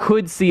you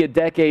could see a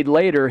decade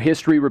later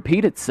history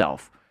repeat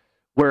itself,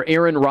 where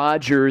Aaron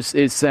Rodgers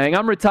is saying,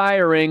 I'm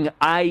retiring,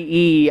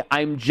 i.e.,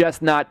 I'm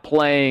just not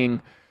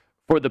playing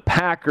for the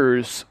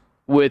Packers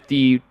with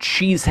the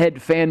cheesehead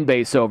fan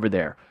base over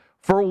there.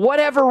 For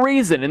whatever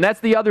reason, and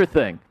that's the other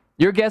thing.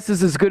 Your guess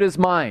is as good as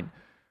mine.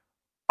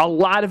 a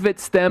lot of it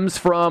stems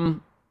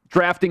from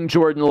drafting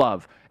Jordan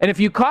Love. And if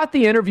you caught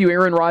the interview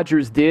Aaron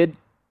Rodgers did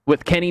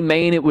with Kenny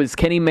Mayne, it was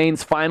Kenny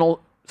Mayne's final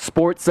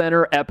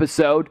SportsCenter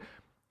episode.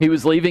 He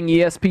was leaving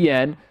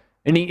ESPN,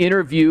 and he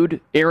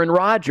interviewed Aaron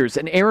Rodgers.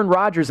 And Aaron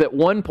Rodgers, at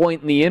one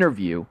point in the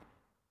interview,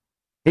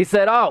 he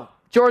said, "Oh,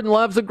 Jordan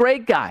Love's a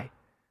great guy.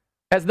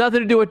 Has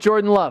nothing to do with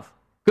Jordan Love.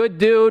 Good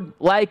dude,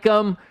 like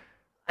him."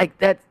 Like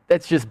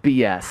that's just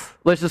BS.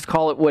 Let's just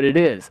call it what it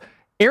is.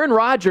 Aaron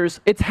Rodgers,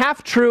 it's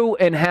half true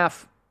and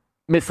half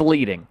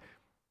misleading.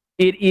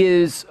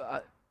 It's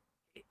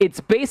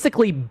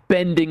basically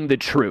bending the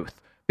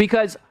truth,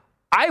 because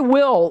I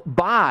will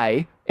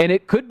buy, and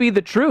it could be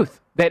the truth,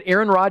 that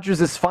Aaron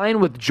Rodgers is fine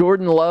with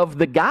Jordan Love,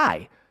 the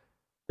guy.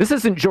 This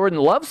isn't Jordan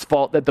Love's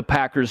fault that the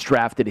Packers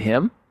drafted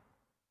him.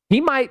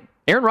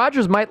 Aaron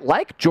Rodgers might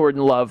like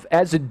Jordan Love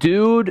as a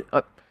dude,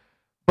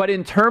 but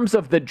in terms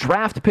of the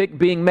draft pick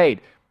being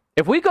made,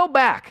 if we go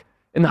back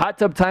in the hot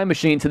tub time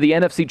machine to the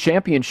NFC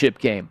Championship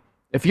game,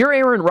 if you're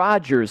Aaron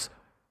Rodgers,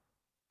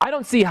 I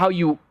don't see how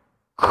you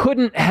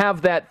couldn't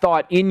have that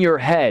thought in your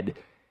head.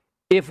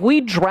 If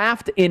we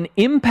draft an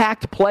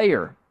impact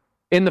player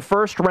in the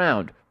first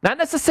round, not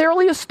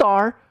necessarily a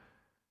star,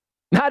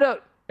 not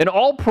an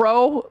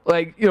all-pro,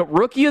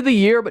 rookie of the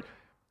year, but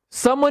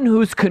someone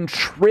who's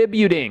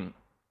contributing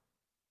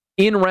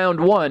in round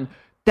one,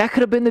 that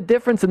could have been the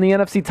difference in the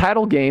NFC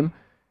title game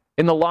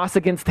in the loss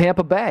against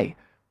Tampa Bay.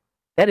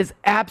 That is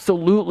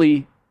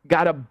absolutely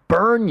got to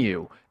burn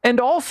you. And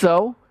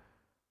also,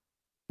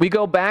 we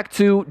go back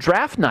to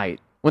draft night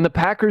when the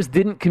Packers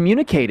didn't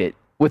communicate it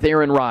with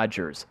Aaron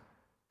Rodgers.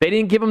 They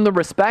didn't give him the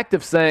respect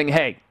of saying,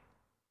 "Hey,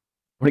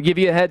 I'm going to give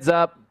you a heads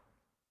up,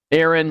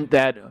 Aaron,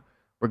 that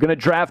we're going to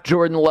draft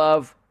Jordan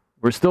Love.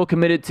 We're still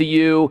committed to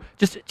you."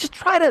 Just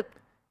try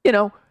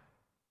to,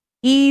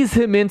 ease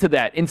him into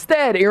that.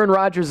 Instead, Aaron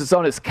Rodgers is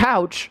on his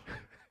couch,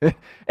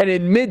 and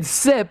in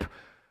mid-sip,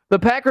 the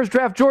Packers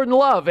draft Jordan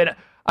Love. And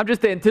I'm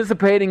just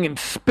anticipating him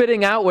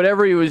spitting out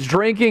whatever he was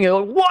drinking.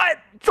 And what?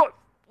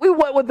 We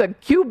went with a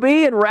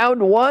QB in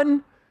round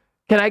one?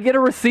 Can I get a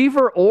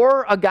receiver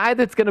or a guy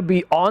that's going to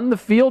be on the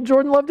field?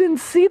 Jordan Love didn't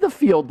see the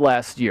field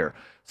last year.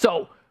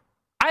 So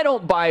I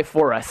don't buy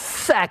for a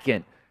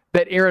second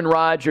that Aaron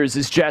Rodgers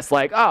is just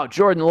like, "Oh,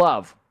 Jordan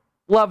Love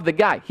the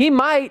guy." He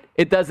might.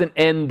 It doesn't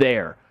end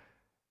there.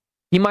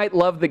 He might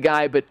love the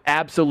guy, but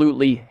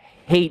absolutely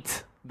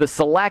hate the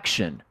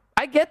selection.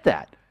 I get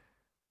that.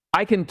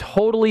 I can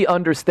totally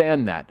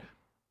understand that.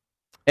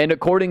 And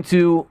according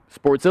to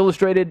Sports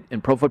Illustrated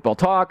and Pro Football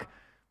Talk,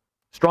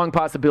 strong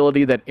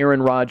possibility that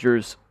Aaron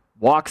Rodgers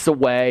walks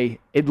away,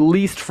 at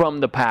least from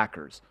the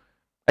Packers.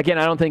 Again,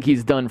 I don't think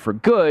he's done for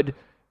good,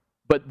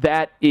 but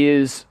that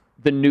is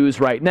the news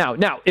right now.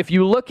 Now, if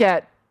you look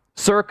at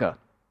Circa,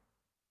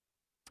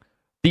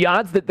 the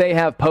odds that they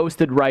have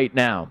posted right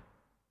now,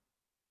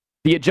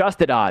 the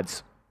adjusted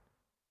odds,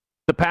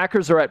 the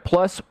Packers are at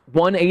plus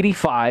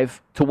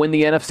 185 to win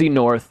the NFC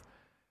North.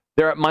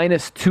 They're at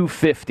minus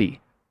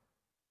 250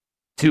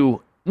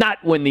 to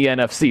not win the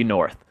NFC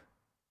North.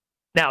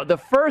 Now, the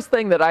first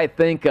thing that I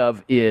think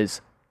of is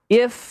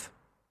if,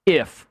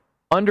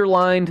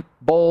 underlined,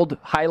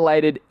 bold,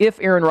 highlighted, if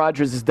Aaron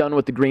Rodgers is done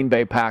with the Green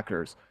Bay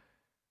Packers,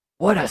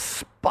 what a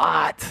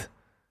spot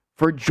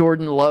for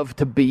Jordan Love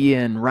to be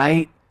in,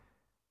 right?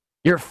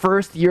 Your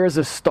first year as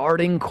a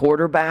starting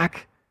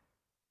quarterback,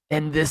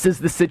 and this is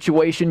the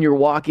situation you're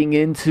walking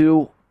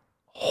into.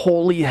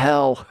 Holy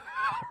hell,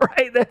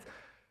 right?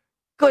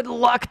 Good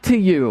luck to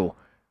you.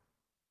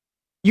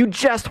 You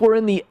just were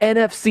in the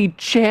NFC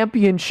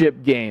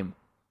Championship game.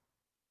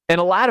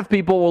 And a lot of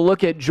people will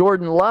look at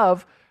Jordan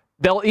Love.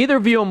 They'll either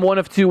view him one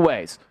of two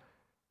ways.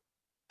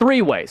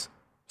 Three ways.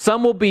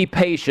 Some will be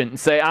patient and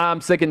say,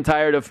 "I'm sick and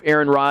tired of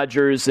Aaron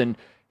Rodgers and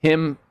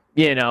him,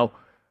 the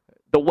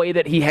way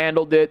that he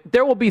handled it."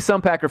 There will be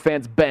some Packer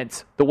fans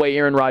bent the way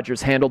Aaron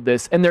Rodgers handled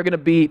this, and they're going to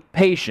be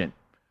patient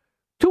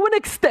to an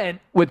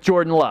extent with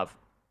Jordan Love.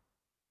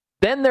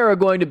 Then there are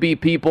going to be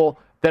people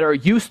that are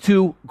used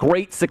to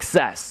great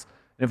success.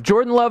 And if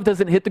Jordan Love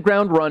doesn't hit the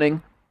ground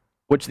running,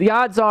 which the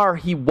odds are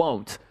he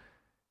won't,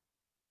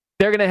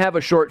 they're going to have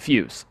a short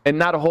fuse and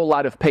not a whole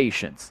lot of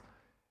patience.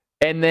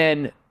 And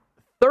then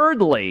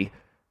thirdly,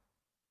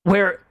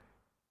 where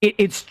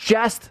it's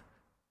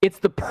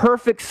the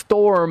perfect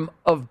storm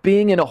of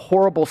being in a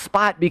horrible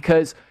spot,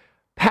 because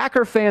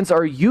Packer fans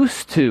are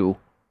used to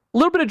a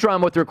little bit of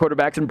drama with their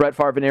quarterbacks in Brett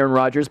Favre and Aaron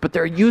Rodgers, but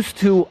they're used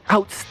to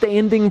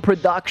outstanding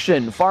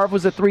production. Favre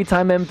was a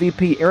 3-time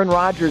MVP. Aaron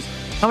Rodgers,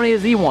 how many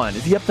has he won?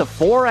 Is he up to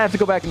 4? I have to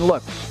go back and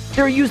look.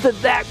 They're used to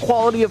that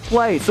quality of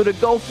play. So to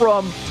go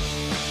from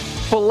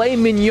filet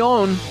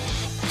mignon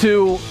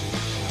to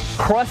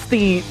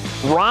crusty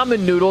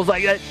ramen noodles,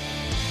 like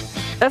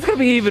that's going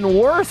to be even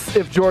worse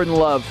if Jordan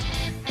Love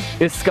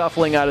is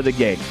scuffling out of the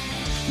gate.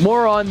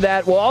 More on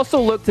that. We'll also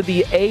look to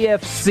the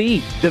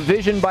AFC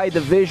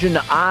division-by-division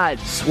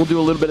odds. We'll do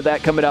a little bit of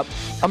that coming up.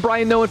 I'm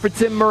Brian Nolan for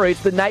Tim Murray.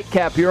 It's the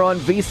Nightcap here on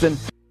VSiN.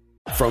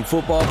 From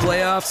football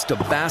playoffs to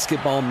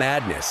basketball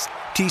madness,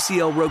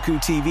 TCL Roku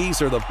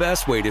TVs are the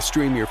best way to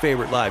stream your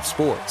favorite live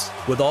sports.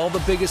 With all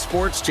the biggest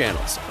sports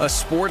channels, a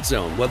sports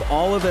zone with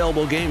all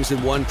available games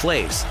in one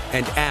place,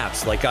 and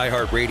apps like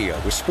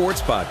iHeartRadio with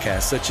sports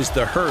podcasts such as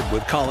The Herd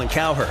with Colin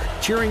Cowherd.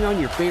 Cheering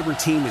on your favorite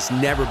team has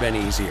never been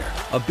easier.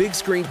 A big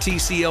screen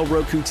TCL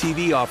Roku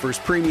TV offers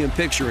premium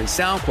picture and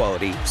sound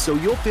quality, so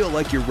you'll feel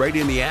like you're right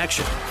in the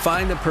action.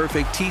 Find the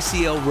perfect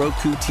TCL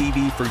Roku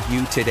TV for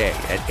you today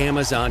at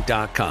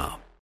Amazon.com.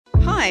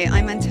 Hi,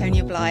 I'm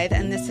Antonia Blythe,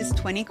 and this is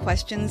 20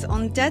 Questions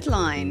on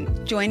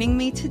Deadline. Joining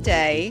me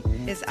today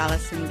is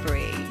Alison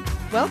Brie.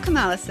 Welcome,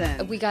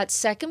 Alison. We got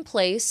second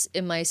place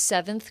in my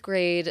 7th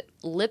grade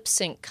lip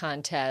sync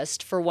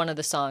contest for one of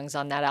the songs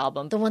on that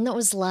album. The one that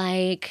was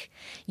like,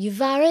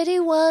 "You've already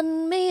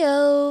won me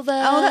over."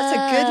 Oh, that's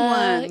a good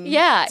one.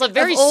 Yeah. It's like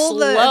very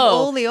slow. Of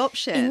all the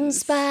options. In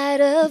spite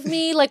of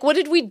me. Like, what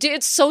did we do?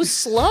 It's so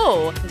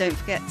slow. Don't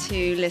forget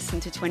to listen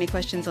to 20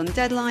 Questions on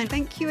Deadline.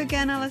 Thank you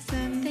again,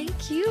 Alison.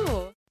 Thank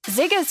you.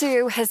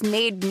 Zigazoo has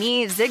made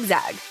me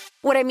zigzag.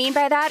 What I mean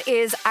by that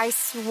is I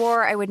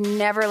swore I would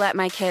never let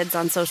my kids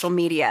on social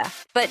media,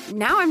 but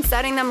now I'm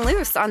setting them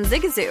loose on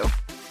Zigazoo.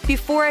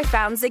 Before I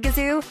found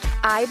Zigazoo,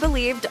 I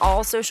believed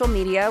all social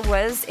media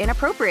was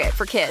inappropriate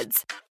for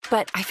kids.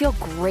 But I feel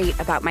great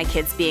about my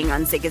kids being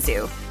on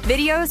Zigazoo.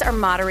 Videos are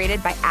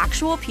moderated by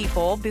actual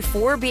people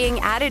before being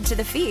added to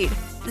the feed.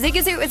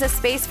 Zigazoo is a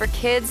space for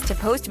kids to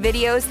post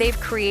videos they've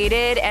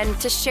created and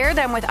to share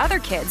them with other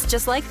kids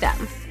just like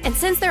them. And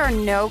since there are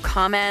no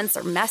comments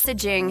or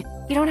messaging,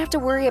 you don't have to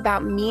worry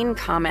about mean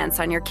comments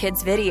on your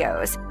kids'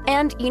 videos.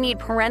 And you need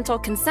parental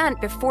consent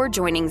before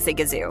joining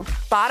Zigazoo.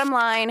 Bottom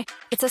line,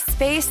 it's a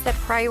space that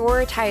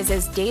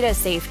prioritizes data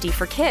safety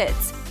for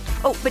kids.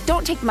 Oh, but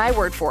don't take my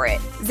word for it.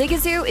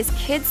 Zigazoo is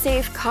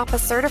KidSafe COPPA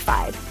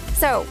certified.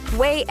 So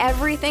weigh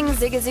everything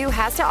Zigazoo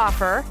has to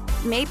offer.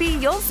 Maybe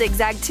you'll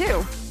zigzag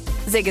too.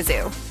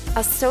 Zigazoo,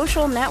 a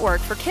social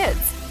network for kids.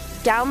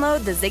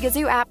 Download the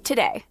Zigazoo app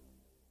today.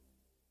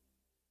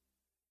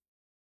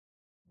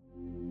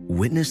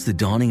 Witness the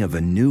dawning of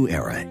a new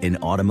era in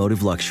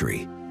automotive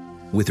luxury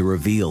with a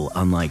reveal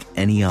unlike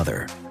any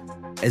other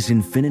as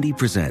Infiniti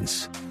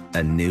presents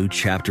a new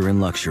chapter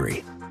in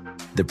luxury,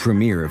 the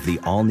premiere of the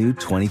all-new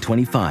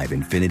 2025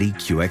 Infiniti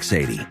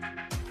QX80.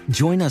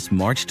 Join us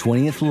March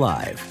 20th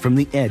live from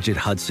the Edge at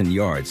Hudson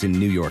Yards in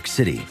New York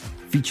City,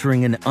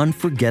 featuring an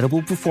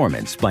unforgettable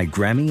performance by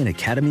Grammy and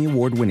Academy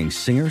Award-winning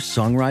singer,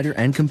 songwriter,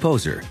 and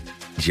composer,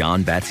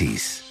 Jon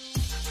Batiste.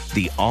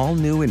 The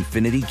all-new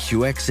Infiniti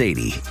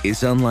QX80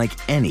 is unlike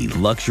any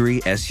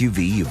luxury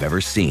SUV you've ever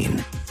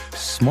seen.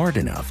 Smart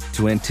enough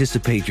to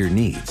anticipate your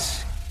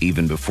needs,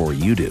 even before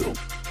you do.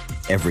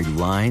 Every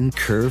line,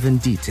 curve,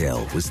 and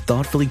detail was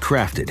thoughtfully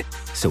crafted,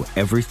 so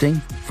everything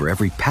for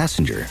every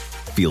passenger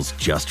feels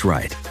just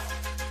right.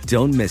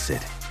 Don't miss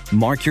it.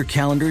 Mark your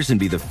calendars and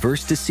be the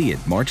first to see it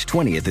March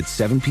 20th at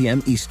 7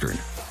 p.m. Eastern,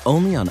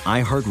 only on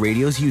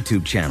iHeartRadio's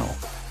YouTube channel.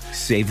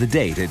 Save the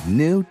date at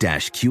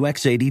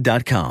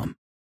new-QX80.com.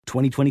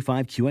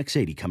 2025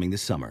 QX80 coming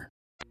this summer.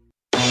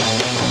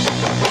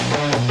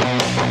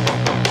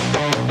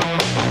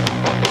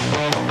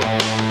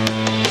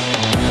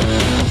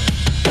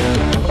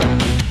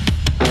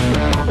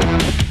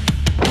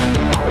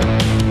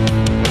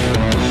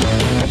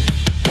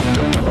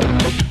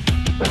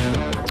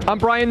 I'm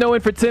Brian Noe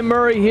in for Tim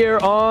Murray here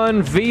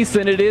on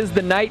VSiN. It is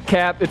the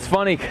nightcap. It's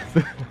funny.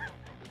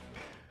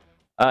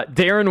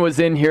 Darren was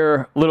in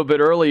here a little bit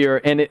earlier,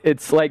 and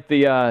it's like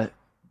the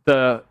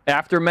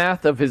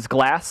aftermath of his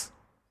glass.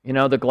 You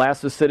know, the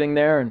glass was sitting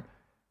there, and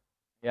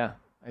yeah,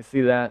 I see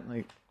that.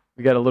 Like,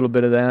 we got a little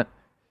bit of that.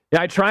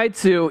 Yeah, I tried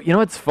to. You know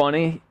what's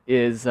funny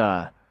is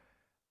I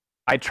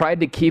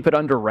tried to keep it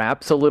under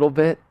wraps a little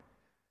bit.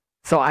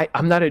 So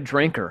I'm not a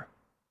drinker.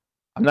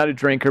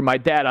 My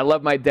dad, I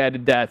love my dad to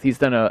death. He's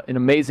done an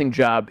amazing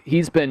job.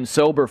 He's been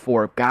sober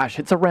for, gosh,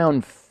 it's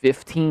around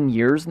 15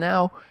 years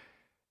now.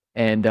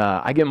 And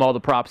I give him all the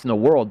props in the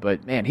world.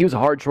 But, man, he was a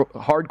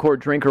hardcore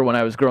drinker when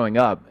I was growing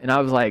up. And I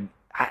was like,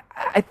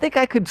 I think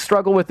I could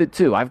struggle with it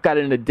too. I've got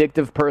an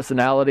addictive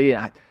personality.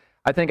 And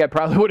I think I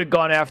probably would have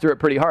gone after it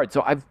pretty hard.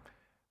 So I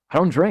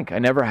don't drink. I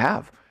never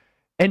have.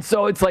 And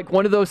so it's like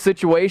one of those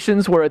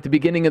situations where at the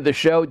beginning of the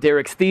show,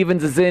 Derek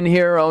Stevens is in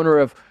here, owner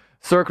of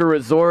Circa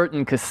Resort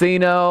and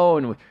Casino,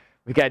 and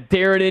we got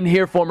Darren in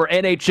here, former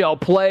NHL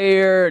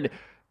player, and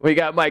we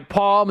got Mike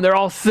Palm, and they're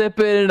all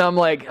sipping, and I'm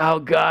like, oh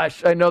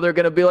gosh, I know they're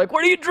going to be like,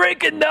 what are you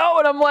drinking? No,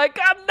 and I'm like,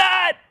 I'm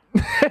not.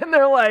 And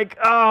they're like,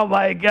 oh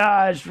my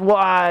gosh,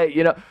 why?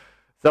 You know,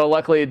 so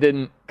luckily it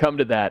didn't come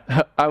to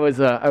that. I was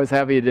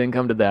happy it didn't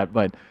come to that,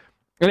 but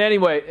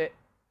anyway,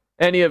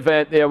 any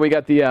event, yeah, we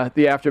got the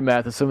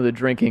aftermath of some of the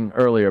drinking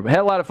earlier, but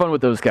had a lot of fun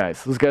with those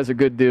guys. Those guys are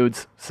good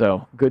dudes,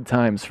 so good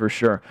times for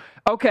sure.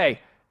 Okay,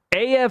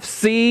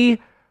 AFC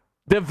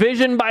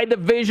division by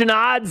division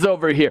odds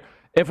over here.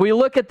 If we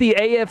look at the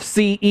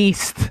AFC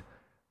East,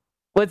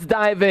 let's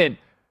dive in.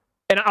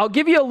 And I'll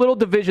give you a little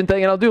division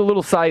thing, and I'll do a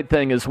little side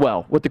thing as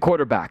well with the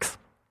quarterbacks.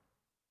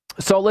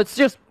 So let's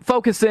just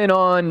focus in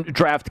on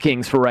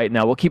DraftKings for right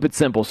now. We'll keep it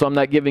simple, so I'm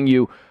not giving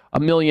you a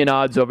million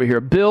odds over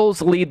here.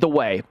 Bills lead the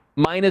way,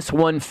 minus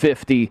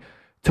 150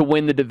 to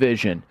win the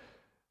division.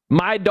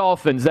 My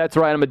Dolphins, that's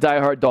right, I'm a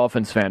diehard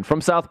Dolphins fan. From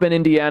South Bend,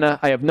 Indiana.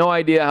 I have no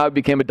idea how I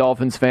became a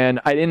Dolphins fan.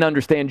 I didn't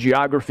understand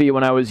geography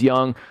when I was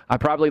young. I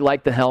probably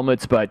liked the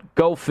helmets, but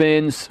go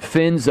Fins,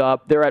 Fins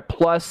up. They're at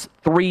plus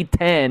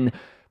 310.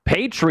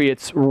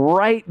 Patriots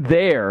right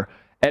there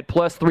at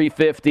plus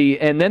 350.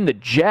 And then the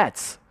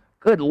Jets,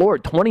 good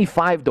Lord,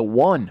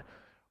 25-1.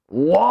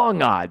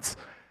 Long odds.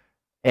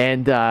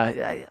 And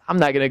I'm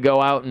not going to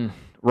go out and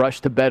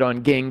rush to bet on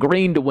Gang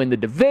Green to win the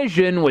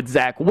division with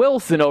Zach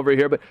Wilson over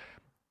here, but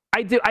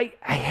I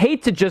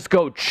hate to just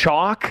go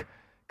chalk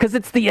because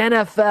it's the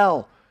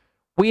NFL.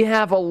 We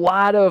have a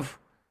lot of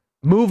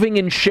moving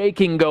and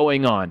shaking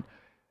going on.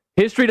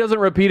 History doesn't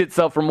repeat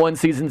itself from one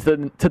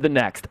season to the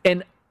next.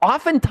 And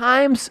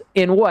oftentimes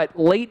in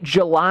late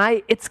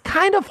July, it's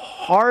kind of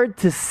hard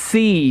to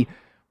see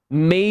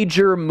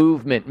major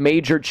movement,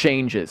 major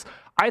changes.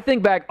 I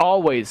think back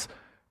always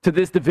to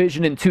this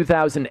division in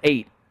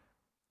 2008.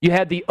 You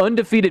had the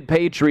undefeated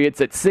Patriots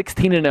at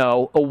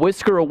 16-0, a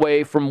whisker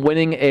away from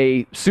winning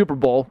a Super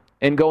Bowl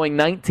and going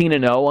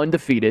 19-0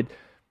 undefeated.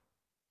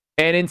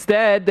 And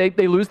instead,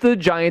 they lose to the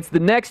Giants.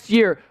 The next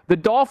year, the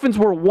Dolphins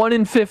were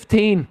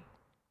 1-15.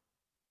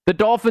 The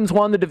Dolphins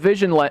won the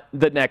division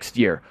the next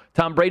year.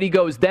 Tom Brady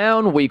goes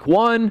down week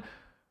 1.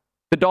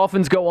 The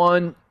Dolphins go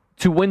on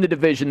to win the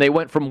division. They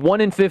went from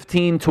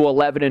 1-15 to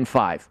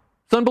 11-5. It's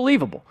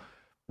unbelievable.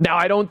 Now,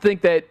 I don't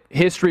think that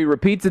history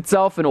repeats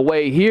itself in a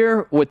way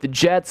here with the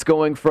Jets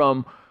going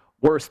from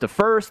worst to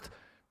first,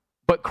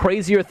 but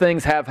crazier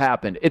things have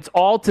happened. It's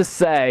all to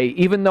say,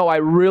 even though I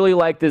really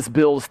like this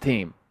Bills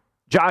team,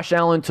 Josh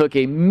Allen took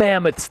a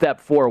mammoth step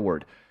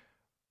forward.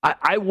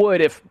 I would,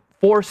 if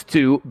forced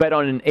to, bet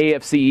on an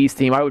AFC East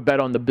team, I would bet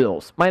on the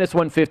Bills. Minus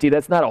 150,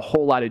 that's not a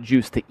whole lot of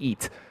juice to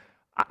eat.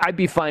 I'd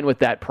be fine with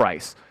that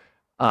price.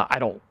 I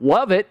don't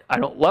love it. I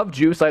don't love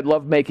juice. I'd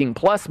love making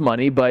plus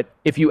money. But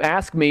if you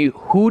ask me,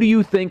 who do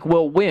you think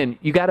will win?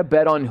 You got to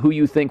bet on who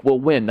you think will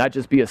win, not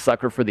just be a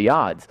sucker for the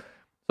odds.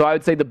 So I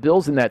would say the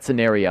Bills in that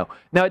scenario.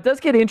 Now, it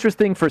does get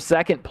interesting for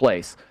second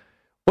place.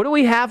 What do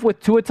we have with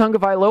Tua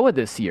Tagovailoa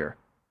this year?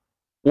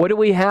 What do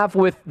we have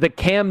with the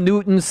Cam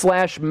Newton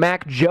 /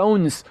 Mac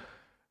Jones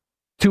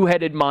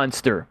two-headed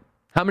monster?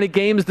 How many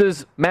games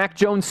does Mac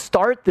Jones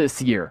start this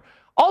year?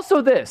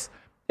 Also this,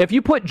 if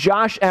you put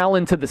Josh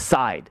Allen to the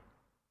side,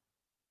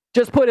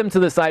 just put him to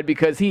the side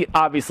because he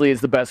obviously is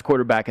the best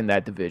quarterback in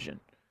that division.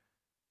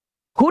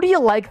 Who do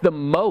you like the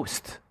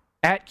most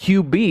at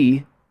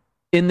QB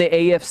in the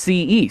AFC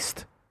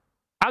East?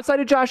 Outside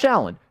of Josh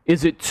Allen.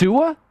 Is it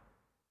Tua?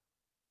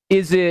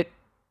 Is it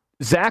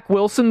Zach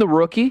Wilson, the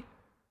rookie?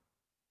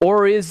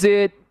 Or is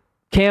it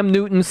Cam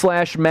Newton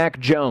 / Mac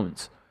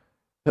Jones?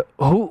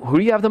 Who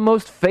do you have the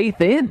most faith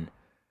in?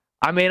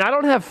 I mean, I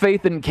don't have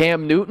faith in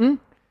Cam Newton.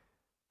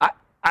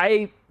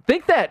 I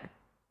think that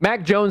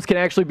Mac Jones can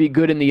actually be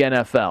good in the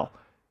NFL.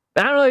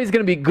 I don't know if he's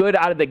going to be good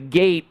out of the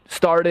gate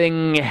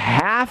starting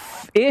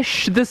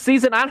half-ish this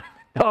season. I don't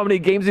know how many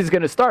games he's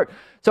going to start.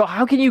 So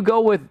how can you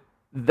go with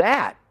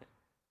that?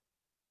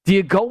 Do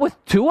you go with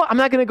Tua? I'm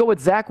not going to go with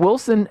Zach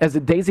Wilson as a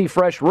Daisy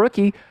Fresh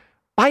rookie.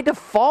 By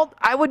default,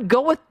 I would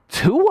go with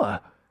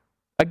Tua.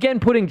 Again,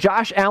 putting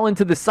Josh Allen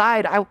to the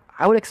side,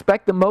 I would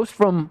expect the most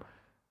from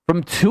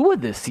Tua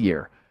this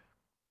year.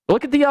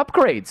 Look at the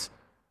upgrades,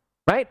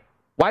 right?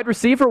 Wide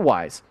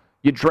receiver-wise.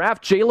 You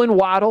draft Jalen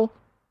Waddle,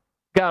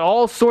 got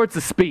all sorts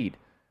of speed.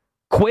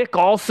 Quick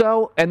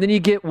also, and then you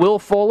get Will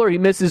Fuller. He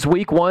misses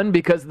week 1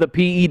 because of the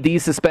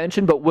PED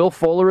suspension, but Will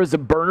Fuller is a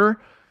burner,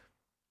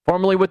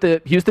 formerly with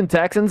the Houston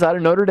Texans out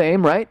of Notre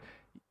Dame, right?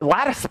 A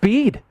lot of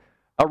speed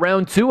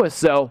around Tua,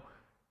 so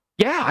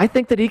yeah, I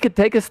think that he could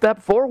take a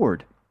step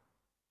forward.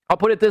 I'll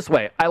put it this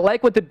way. I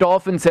like what the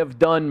Dolphins have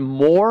done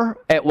more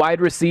at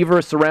wide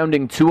receiver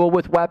surrounding Tua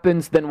with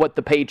weapons than what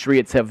the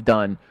Patriots have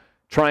done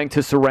trying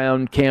to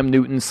surround Cam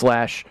Newton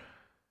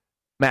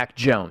 / Mac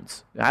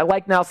Jones. I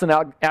like Nelson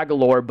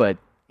Aguilar, but,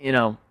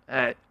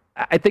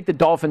 I think the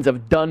Dolphins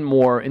have done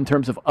more in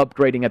terms of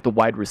upgrading at the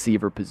wide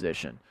receiver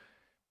position.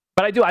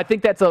 But I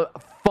think that's a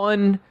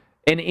fun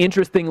and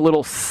interesting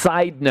little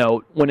side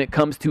note when it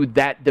comes to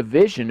that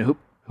division.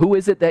 Who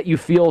is it that you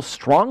feel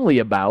strongly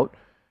about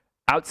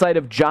outside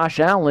of Josh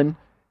Allen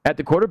at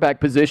the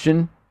quarterback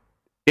position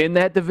in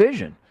that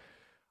division?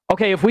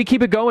 Okay, if we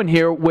keep it going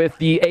here with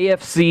the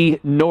AFC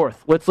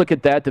North, let's look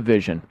at that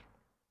division.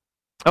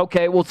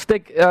 Okay, we'll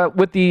stick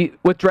with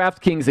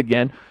DraftKings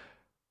again.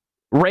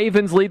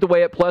 Ravens lead the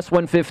way at plus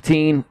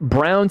 115,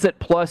 Browns at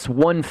plus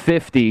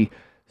 150,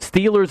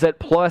 Steelers at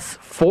plus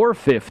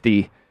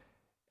 450,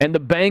 and the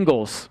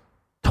Bengals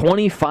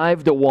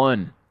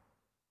 25-1.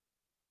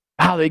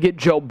 Wow, they get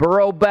Joe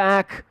Burrow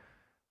back.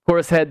 Of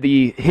course, had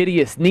the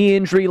hideous knee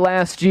injury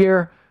last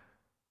year.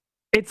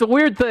 It's a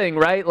weird thing,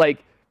 right?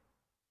 Like,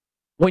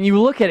 when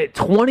you look at it,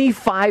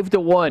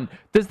 25-1,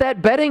 does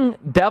that betting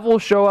devil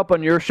show up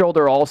on your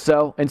shoulder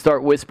also and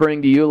start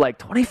whispering to you like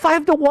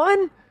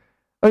 25-1?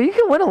 Oh, you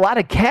can win a lot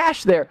of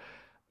cash there.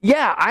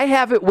 Yeah, I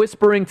have it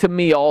whispering to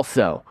me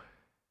also.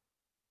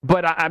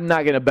 But I'm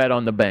not going to bet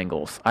on the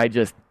Bengals.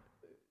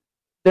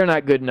 They're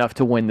not good enough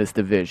to win this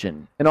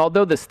division. And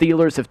although the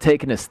Steelers have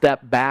taken a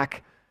step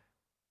back,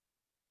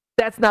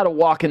 that's not a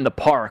walk in the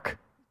park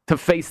to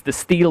face the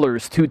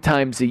Steelers 2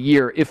 times a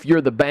year if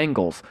you're the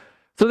Bengals.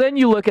 So then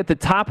you look at the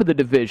top of the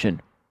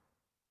division.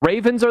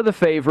 Ravens are the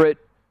favorite,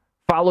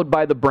 followed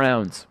by the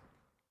Browns.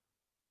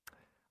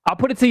 I'll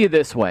put it to you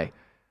this way.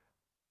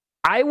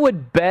 I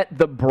would bet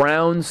the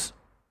Browns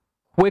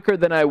quicker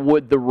than I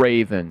would the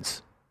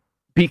Ravens.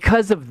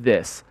 Because of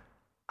this,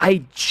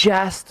 I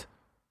just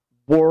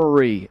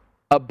worry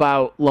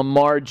about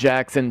Lamar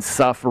Jackson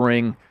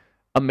suffering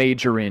a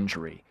major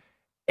injury.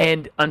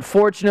 And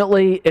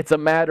unfortunately, it's a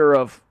matter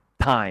of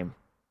time.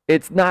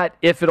 It's not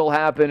if it'll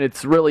happen,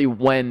 it's really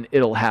when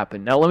it'll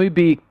happen. Now, let me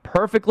be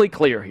perfectly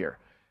clear here.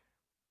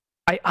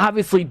 I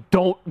obviously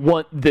don't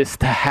want this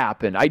to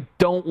happen. I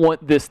don't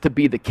want this to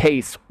be the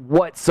case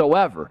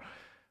whatsoever.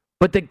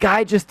 But the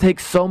guy just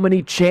takes so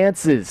many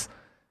chances.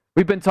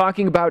 We've been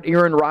talking about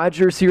Aaron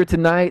Rodgers here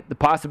tonight, the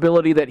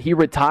possibility that he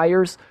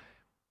retires.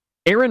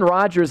 Aaron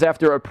Rodgers,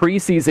 after a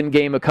preseason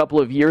game a couple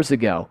of years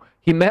ago,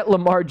 he met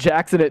Lamar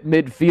Jackson at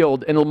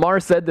midfield, and Lamar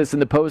said this in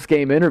the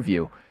post-game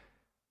interview.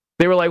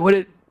 They were like, what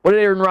did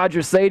Aaron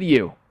Rodgers say to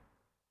you?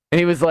 And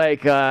he was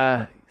like,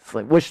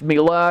 wished me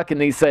luck,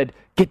 and he said,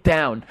 get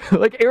down.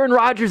 Like Aaron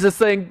Rodgers is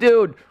saying,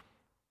 dude,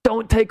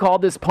 don't take all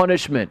this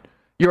punishment.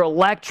 You're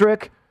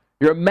electric.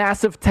 You're a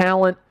massive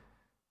talent.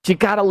 You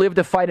got to live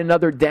to fight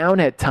another down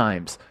at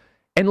times.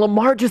 And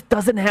Lamar just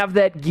doesn't have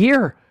that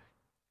gear.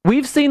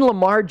 We've seen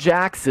Lamar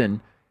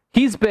Jackson.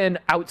 He's been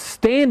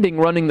outstanding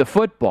running the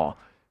football,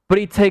 but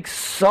he takes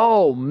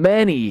so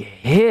many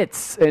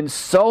hits and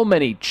so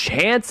many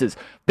chances.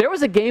 There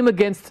was a game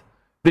against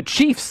the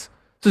Chiefs.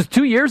 This was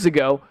 2 years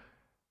ago.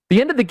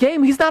 The end of the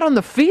game, he's not on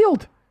the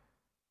field.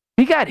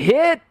 He got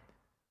hit.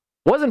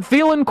 Wasn't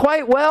feeling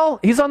quite well.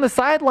 He's on the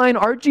sideline.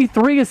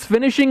 RG3 is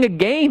finishing a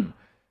game.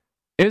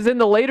 It was in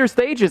the later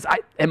stages.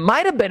 It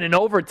might have been in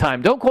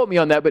overtime. Don't quote me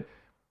on that, but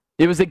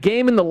it was a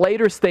game in the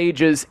later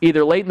stages,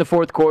 either late in the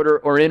fourth quarter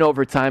or in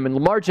overtime, and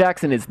Lamar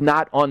Jackson is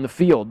not on the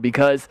field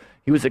because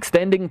he was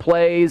extending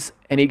plays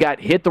and he got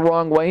hit the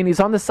wrong way and he's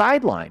on the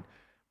sideline.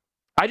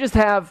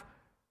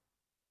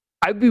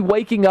 I'd be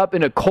waking up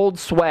in a cold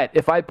sweat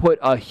if I put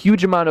a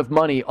huge amount of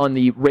money on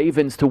the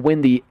Ravens to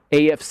win the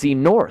AFC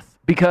North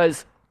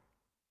because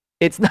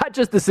it's not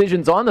just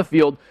decisions on the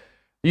field.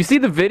 You see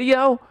the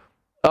video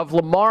of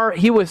Lamar?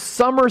 He was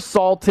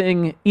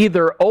somersaulting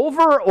either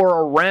over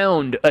or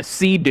around a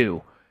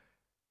Sea-Doo.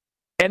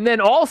 And then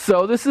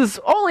also, this is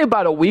only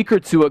about a week or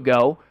two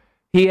ago,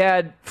 he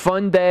had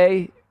Fun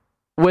Day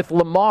with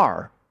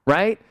Lamar,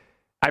 right?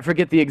 I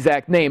forget the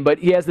exact name, but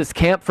he has this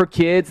camp for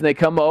kids, and they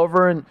come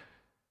over and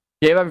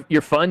you have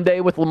your Fun Day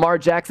with Lamar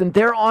Jackson.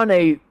 They're on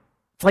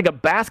it's like a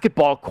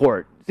basketball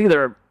court. It's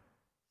either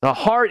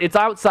it's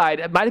outside.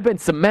 It might have been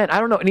cement. I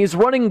don't know. And he's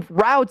running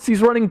routes.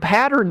 He's running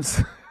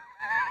patterns.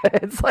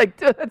 It's like,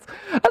 dude,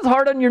 that's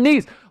hard on your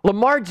knees.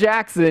 Lamar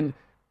Jackson,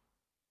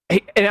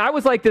 and I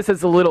was like this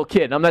as a little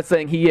kid. I'm not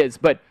saying he is,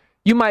 but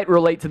you might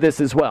relate to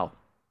this as well.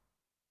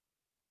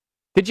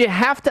 Did you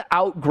have to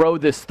outgrow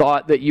this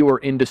thought that you were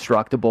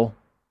indestructible?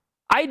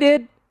 I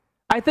did.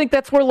 I think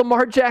that's where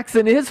Lamar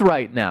Jackson is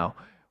right now.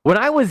 When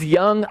I was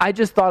young, I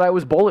just thought I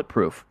was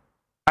bulletproof.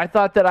 I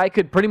thought that I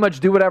could pretty much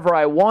do whatever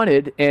I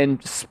wanted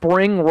and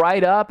spring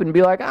right up and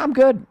be like, I'm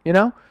good,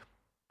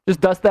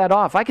 Just dust that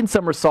off. I can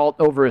somersault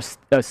over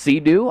a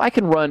Sea-Doo. I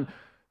can run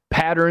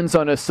patterns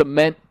on a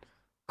cement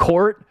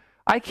court.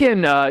 I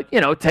can,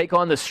 take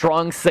on the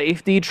strong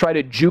safety, try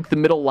to juke the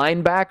middle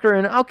linebacker,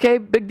 and okay,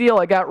 big deal.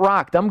 I got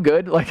rocked. I'm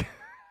good. Like,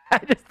 I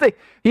just think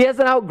he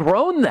hasn't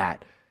outgrown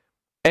that.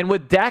 And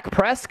with Dak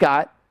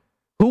Prescott,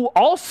 who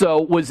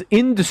also was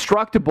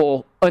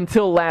indestructible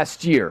until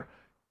last year,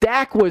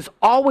 Dak was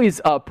always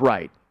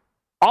upright,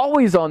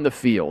 always on the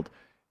field.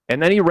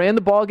 And then he ran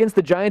the ball against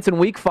the Giants in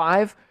Week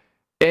 5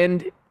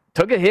 and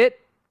took a hit.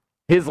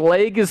 His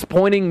leg is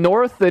pointing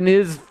north and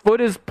his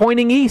foot is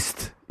pointing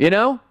east,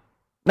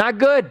 Not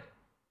good.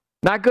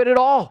 Not good at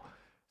all.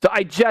 So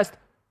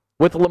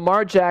with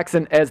Lamar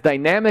Jackson, as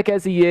dynamic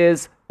as he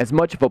is, as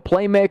much of a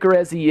playmaker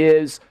as he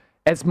is,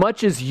 as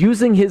much as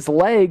using his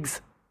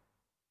legs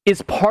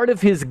is part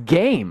of his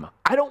game,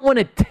 I don't want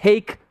to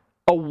take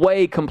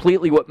away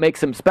completely what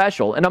makes him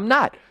special, and I'm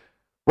not.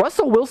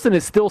 Russell Wilson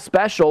is still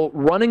special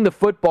running the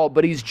football,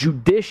 but he's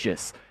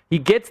judicious. He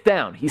gets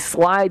down, he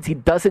slides, he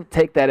doesn't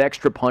take that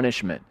extra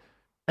punishment.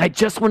 I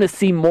just want to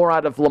see more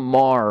out of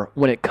Lamar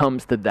when it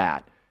comes to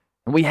that.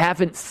 And we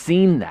haven't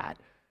seen that.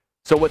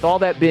 So with all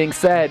that being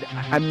said,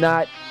 I'm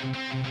not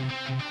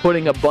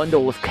putting a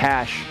bundle of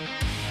cash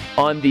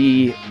on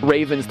the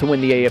Ravens to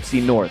win the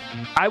AFC North.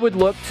 I would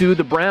look to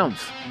the Browns.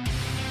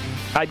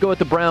 I'd go with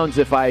the Browns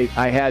if I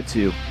had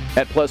to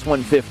at plus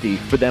 150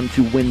 for them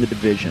to win the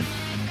division.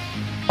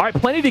 All right,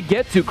 plenty to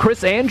get to.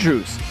 Chris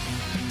Andrews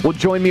will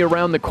join me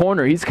around the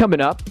corner. He's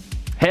coming up.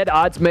 Head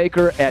odds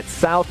maker at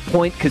South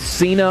Point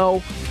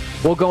Casino.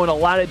 We'll go in a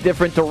lot of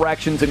different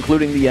directions,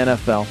 including the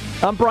NFL.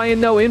 I'm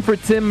Brian Noe, in for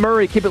Tim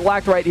Murray. Keep it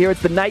locked right here.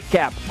 It's the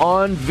Nightcap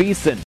on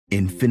VSiN.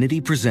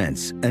 Infiniti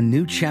presents a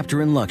new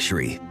chapter in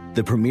luxury,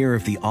 the premiere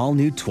of the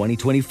all-new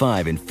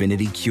 2025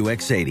 Infiniti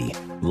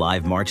QX80,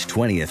 live March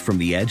 20th from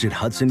the Edge at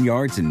Hudson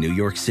Yards in New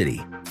York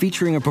City,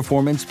 featuring a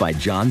performance by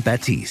John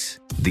Batiste.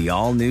 The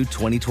all-new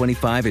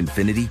 2025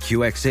 Infiniti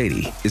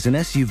QX80 is an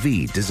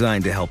SUV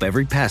designed to help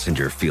every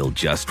passenger feel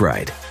just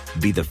right.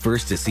 Be the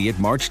first to see it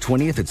March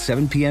 20th at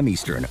 7 p.m.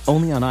 Eastern,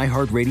 only on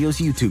iHeartRadio's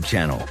YouTube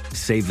channel.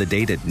 Save the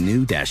date at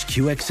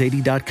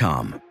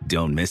new-QX80.com.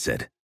 Don't miss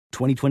it.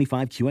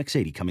 2025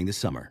 QX80 coming this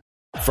summer.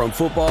 From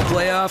football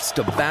playoffs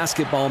to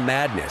basketball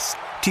madness,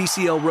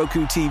 TCL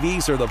Roku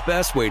TVs are the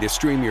best way to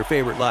stream your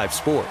favorite live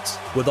sports.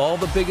 With all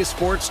the biggest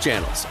sports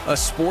channels, a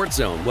sports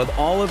zone with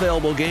all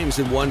available games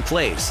in one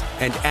place,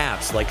 and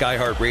apps like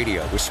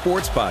iHeartRadio with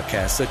sports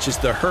podcasts such as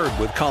The Herd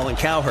with Colin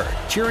Cowherd.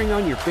 Cheering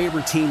on your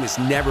favorite team has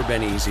never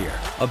been easier.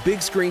 A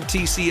big screen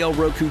TCL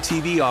Roku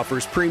TV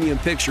offers premium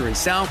picture and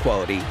sound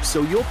quality,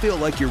 so you'll feel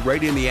like you're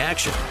right in the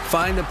action.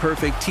 Find the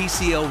perfect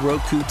TCL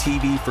Roku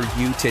TV for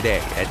you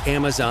today at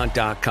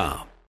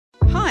Amazon.com.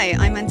 Hi,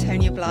 I'm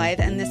Antonia Blythe,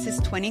 and this is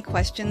 20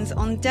 Questions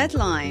on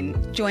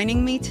Deadline.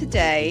 Joining me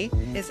today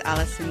is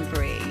Alison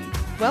Brie.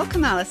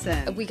 Welcome,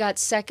 Alison. We got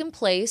second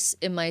place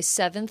in my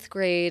 7th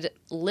grade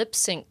lip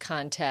sync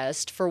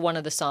contest for one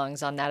of the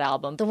songs on that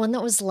album. The one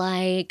that was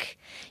like,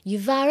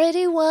 "You've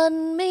already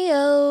won me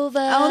over."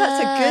 Oh,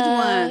 that's a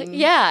good one.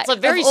 Yeah. It's a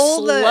very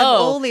slow. Of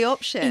all the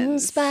options. In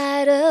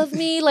spite of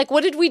me. Like,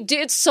 what did we do?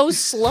 It's so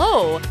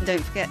slow.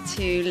 Don't forget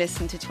to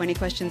listen to 20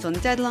 Questions on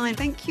Deadline.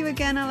 Thank you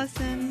again,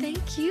 Alison.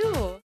 Thank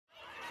you.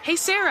 Hey,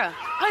 Sarah,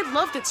 I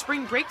love that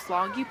spring break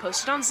vlog you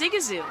posted on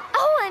Zigazoo.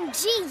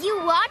 OMG,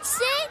 you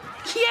watched it?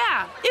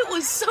 Yeah, it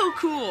was so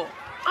cool.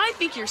 I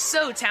think you're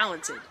so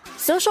talented.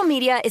 Social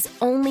media is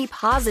only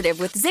positive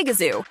with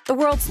Zigazoo, the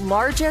world's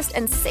largest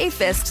and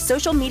safest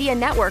social media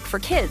network for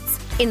kids.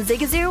 In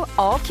Zigazoo,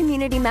 all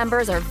community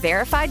members are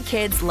verified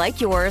kids like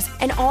yours,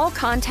 and all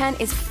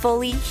content is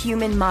fully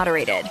human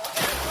moderated.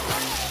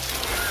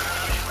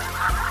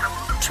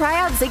 Try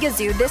out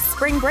Zigazoo this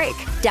spring break.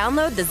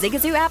 Download the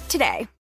Zigazoo app today.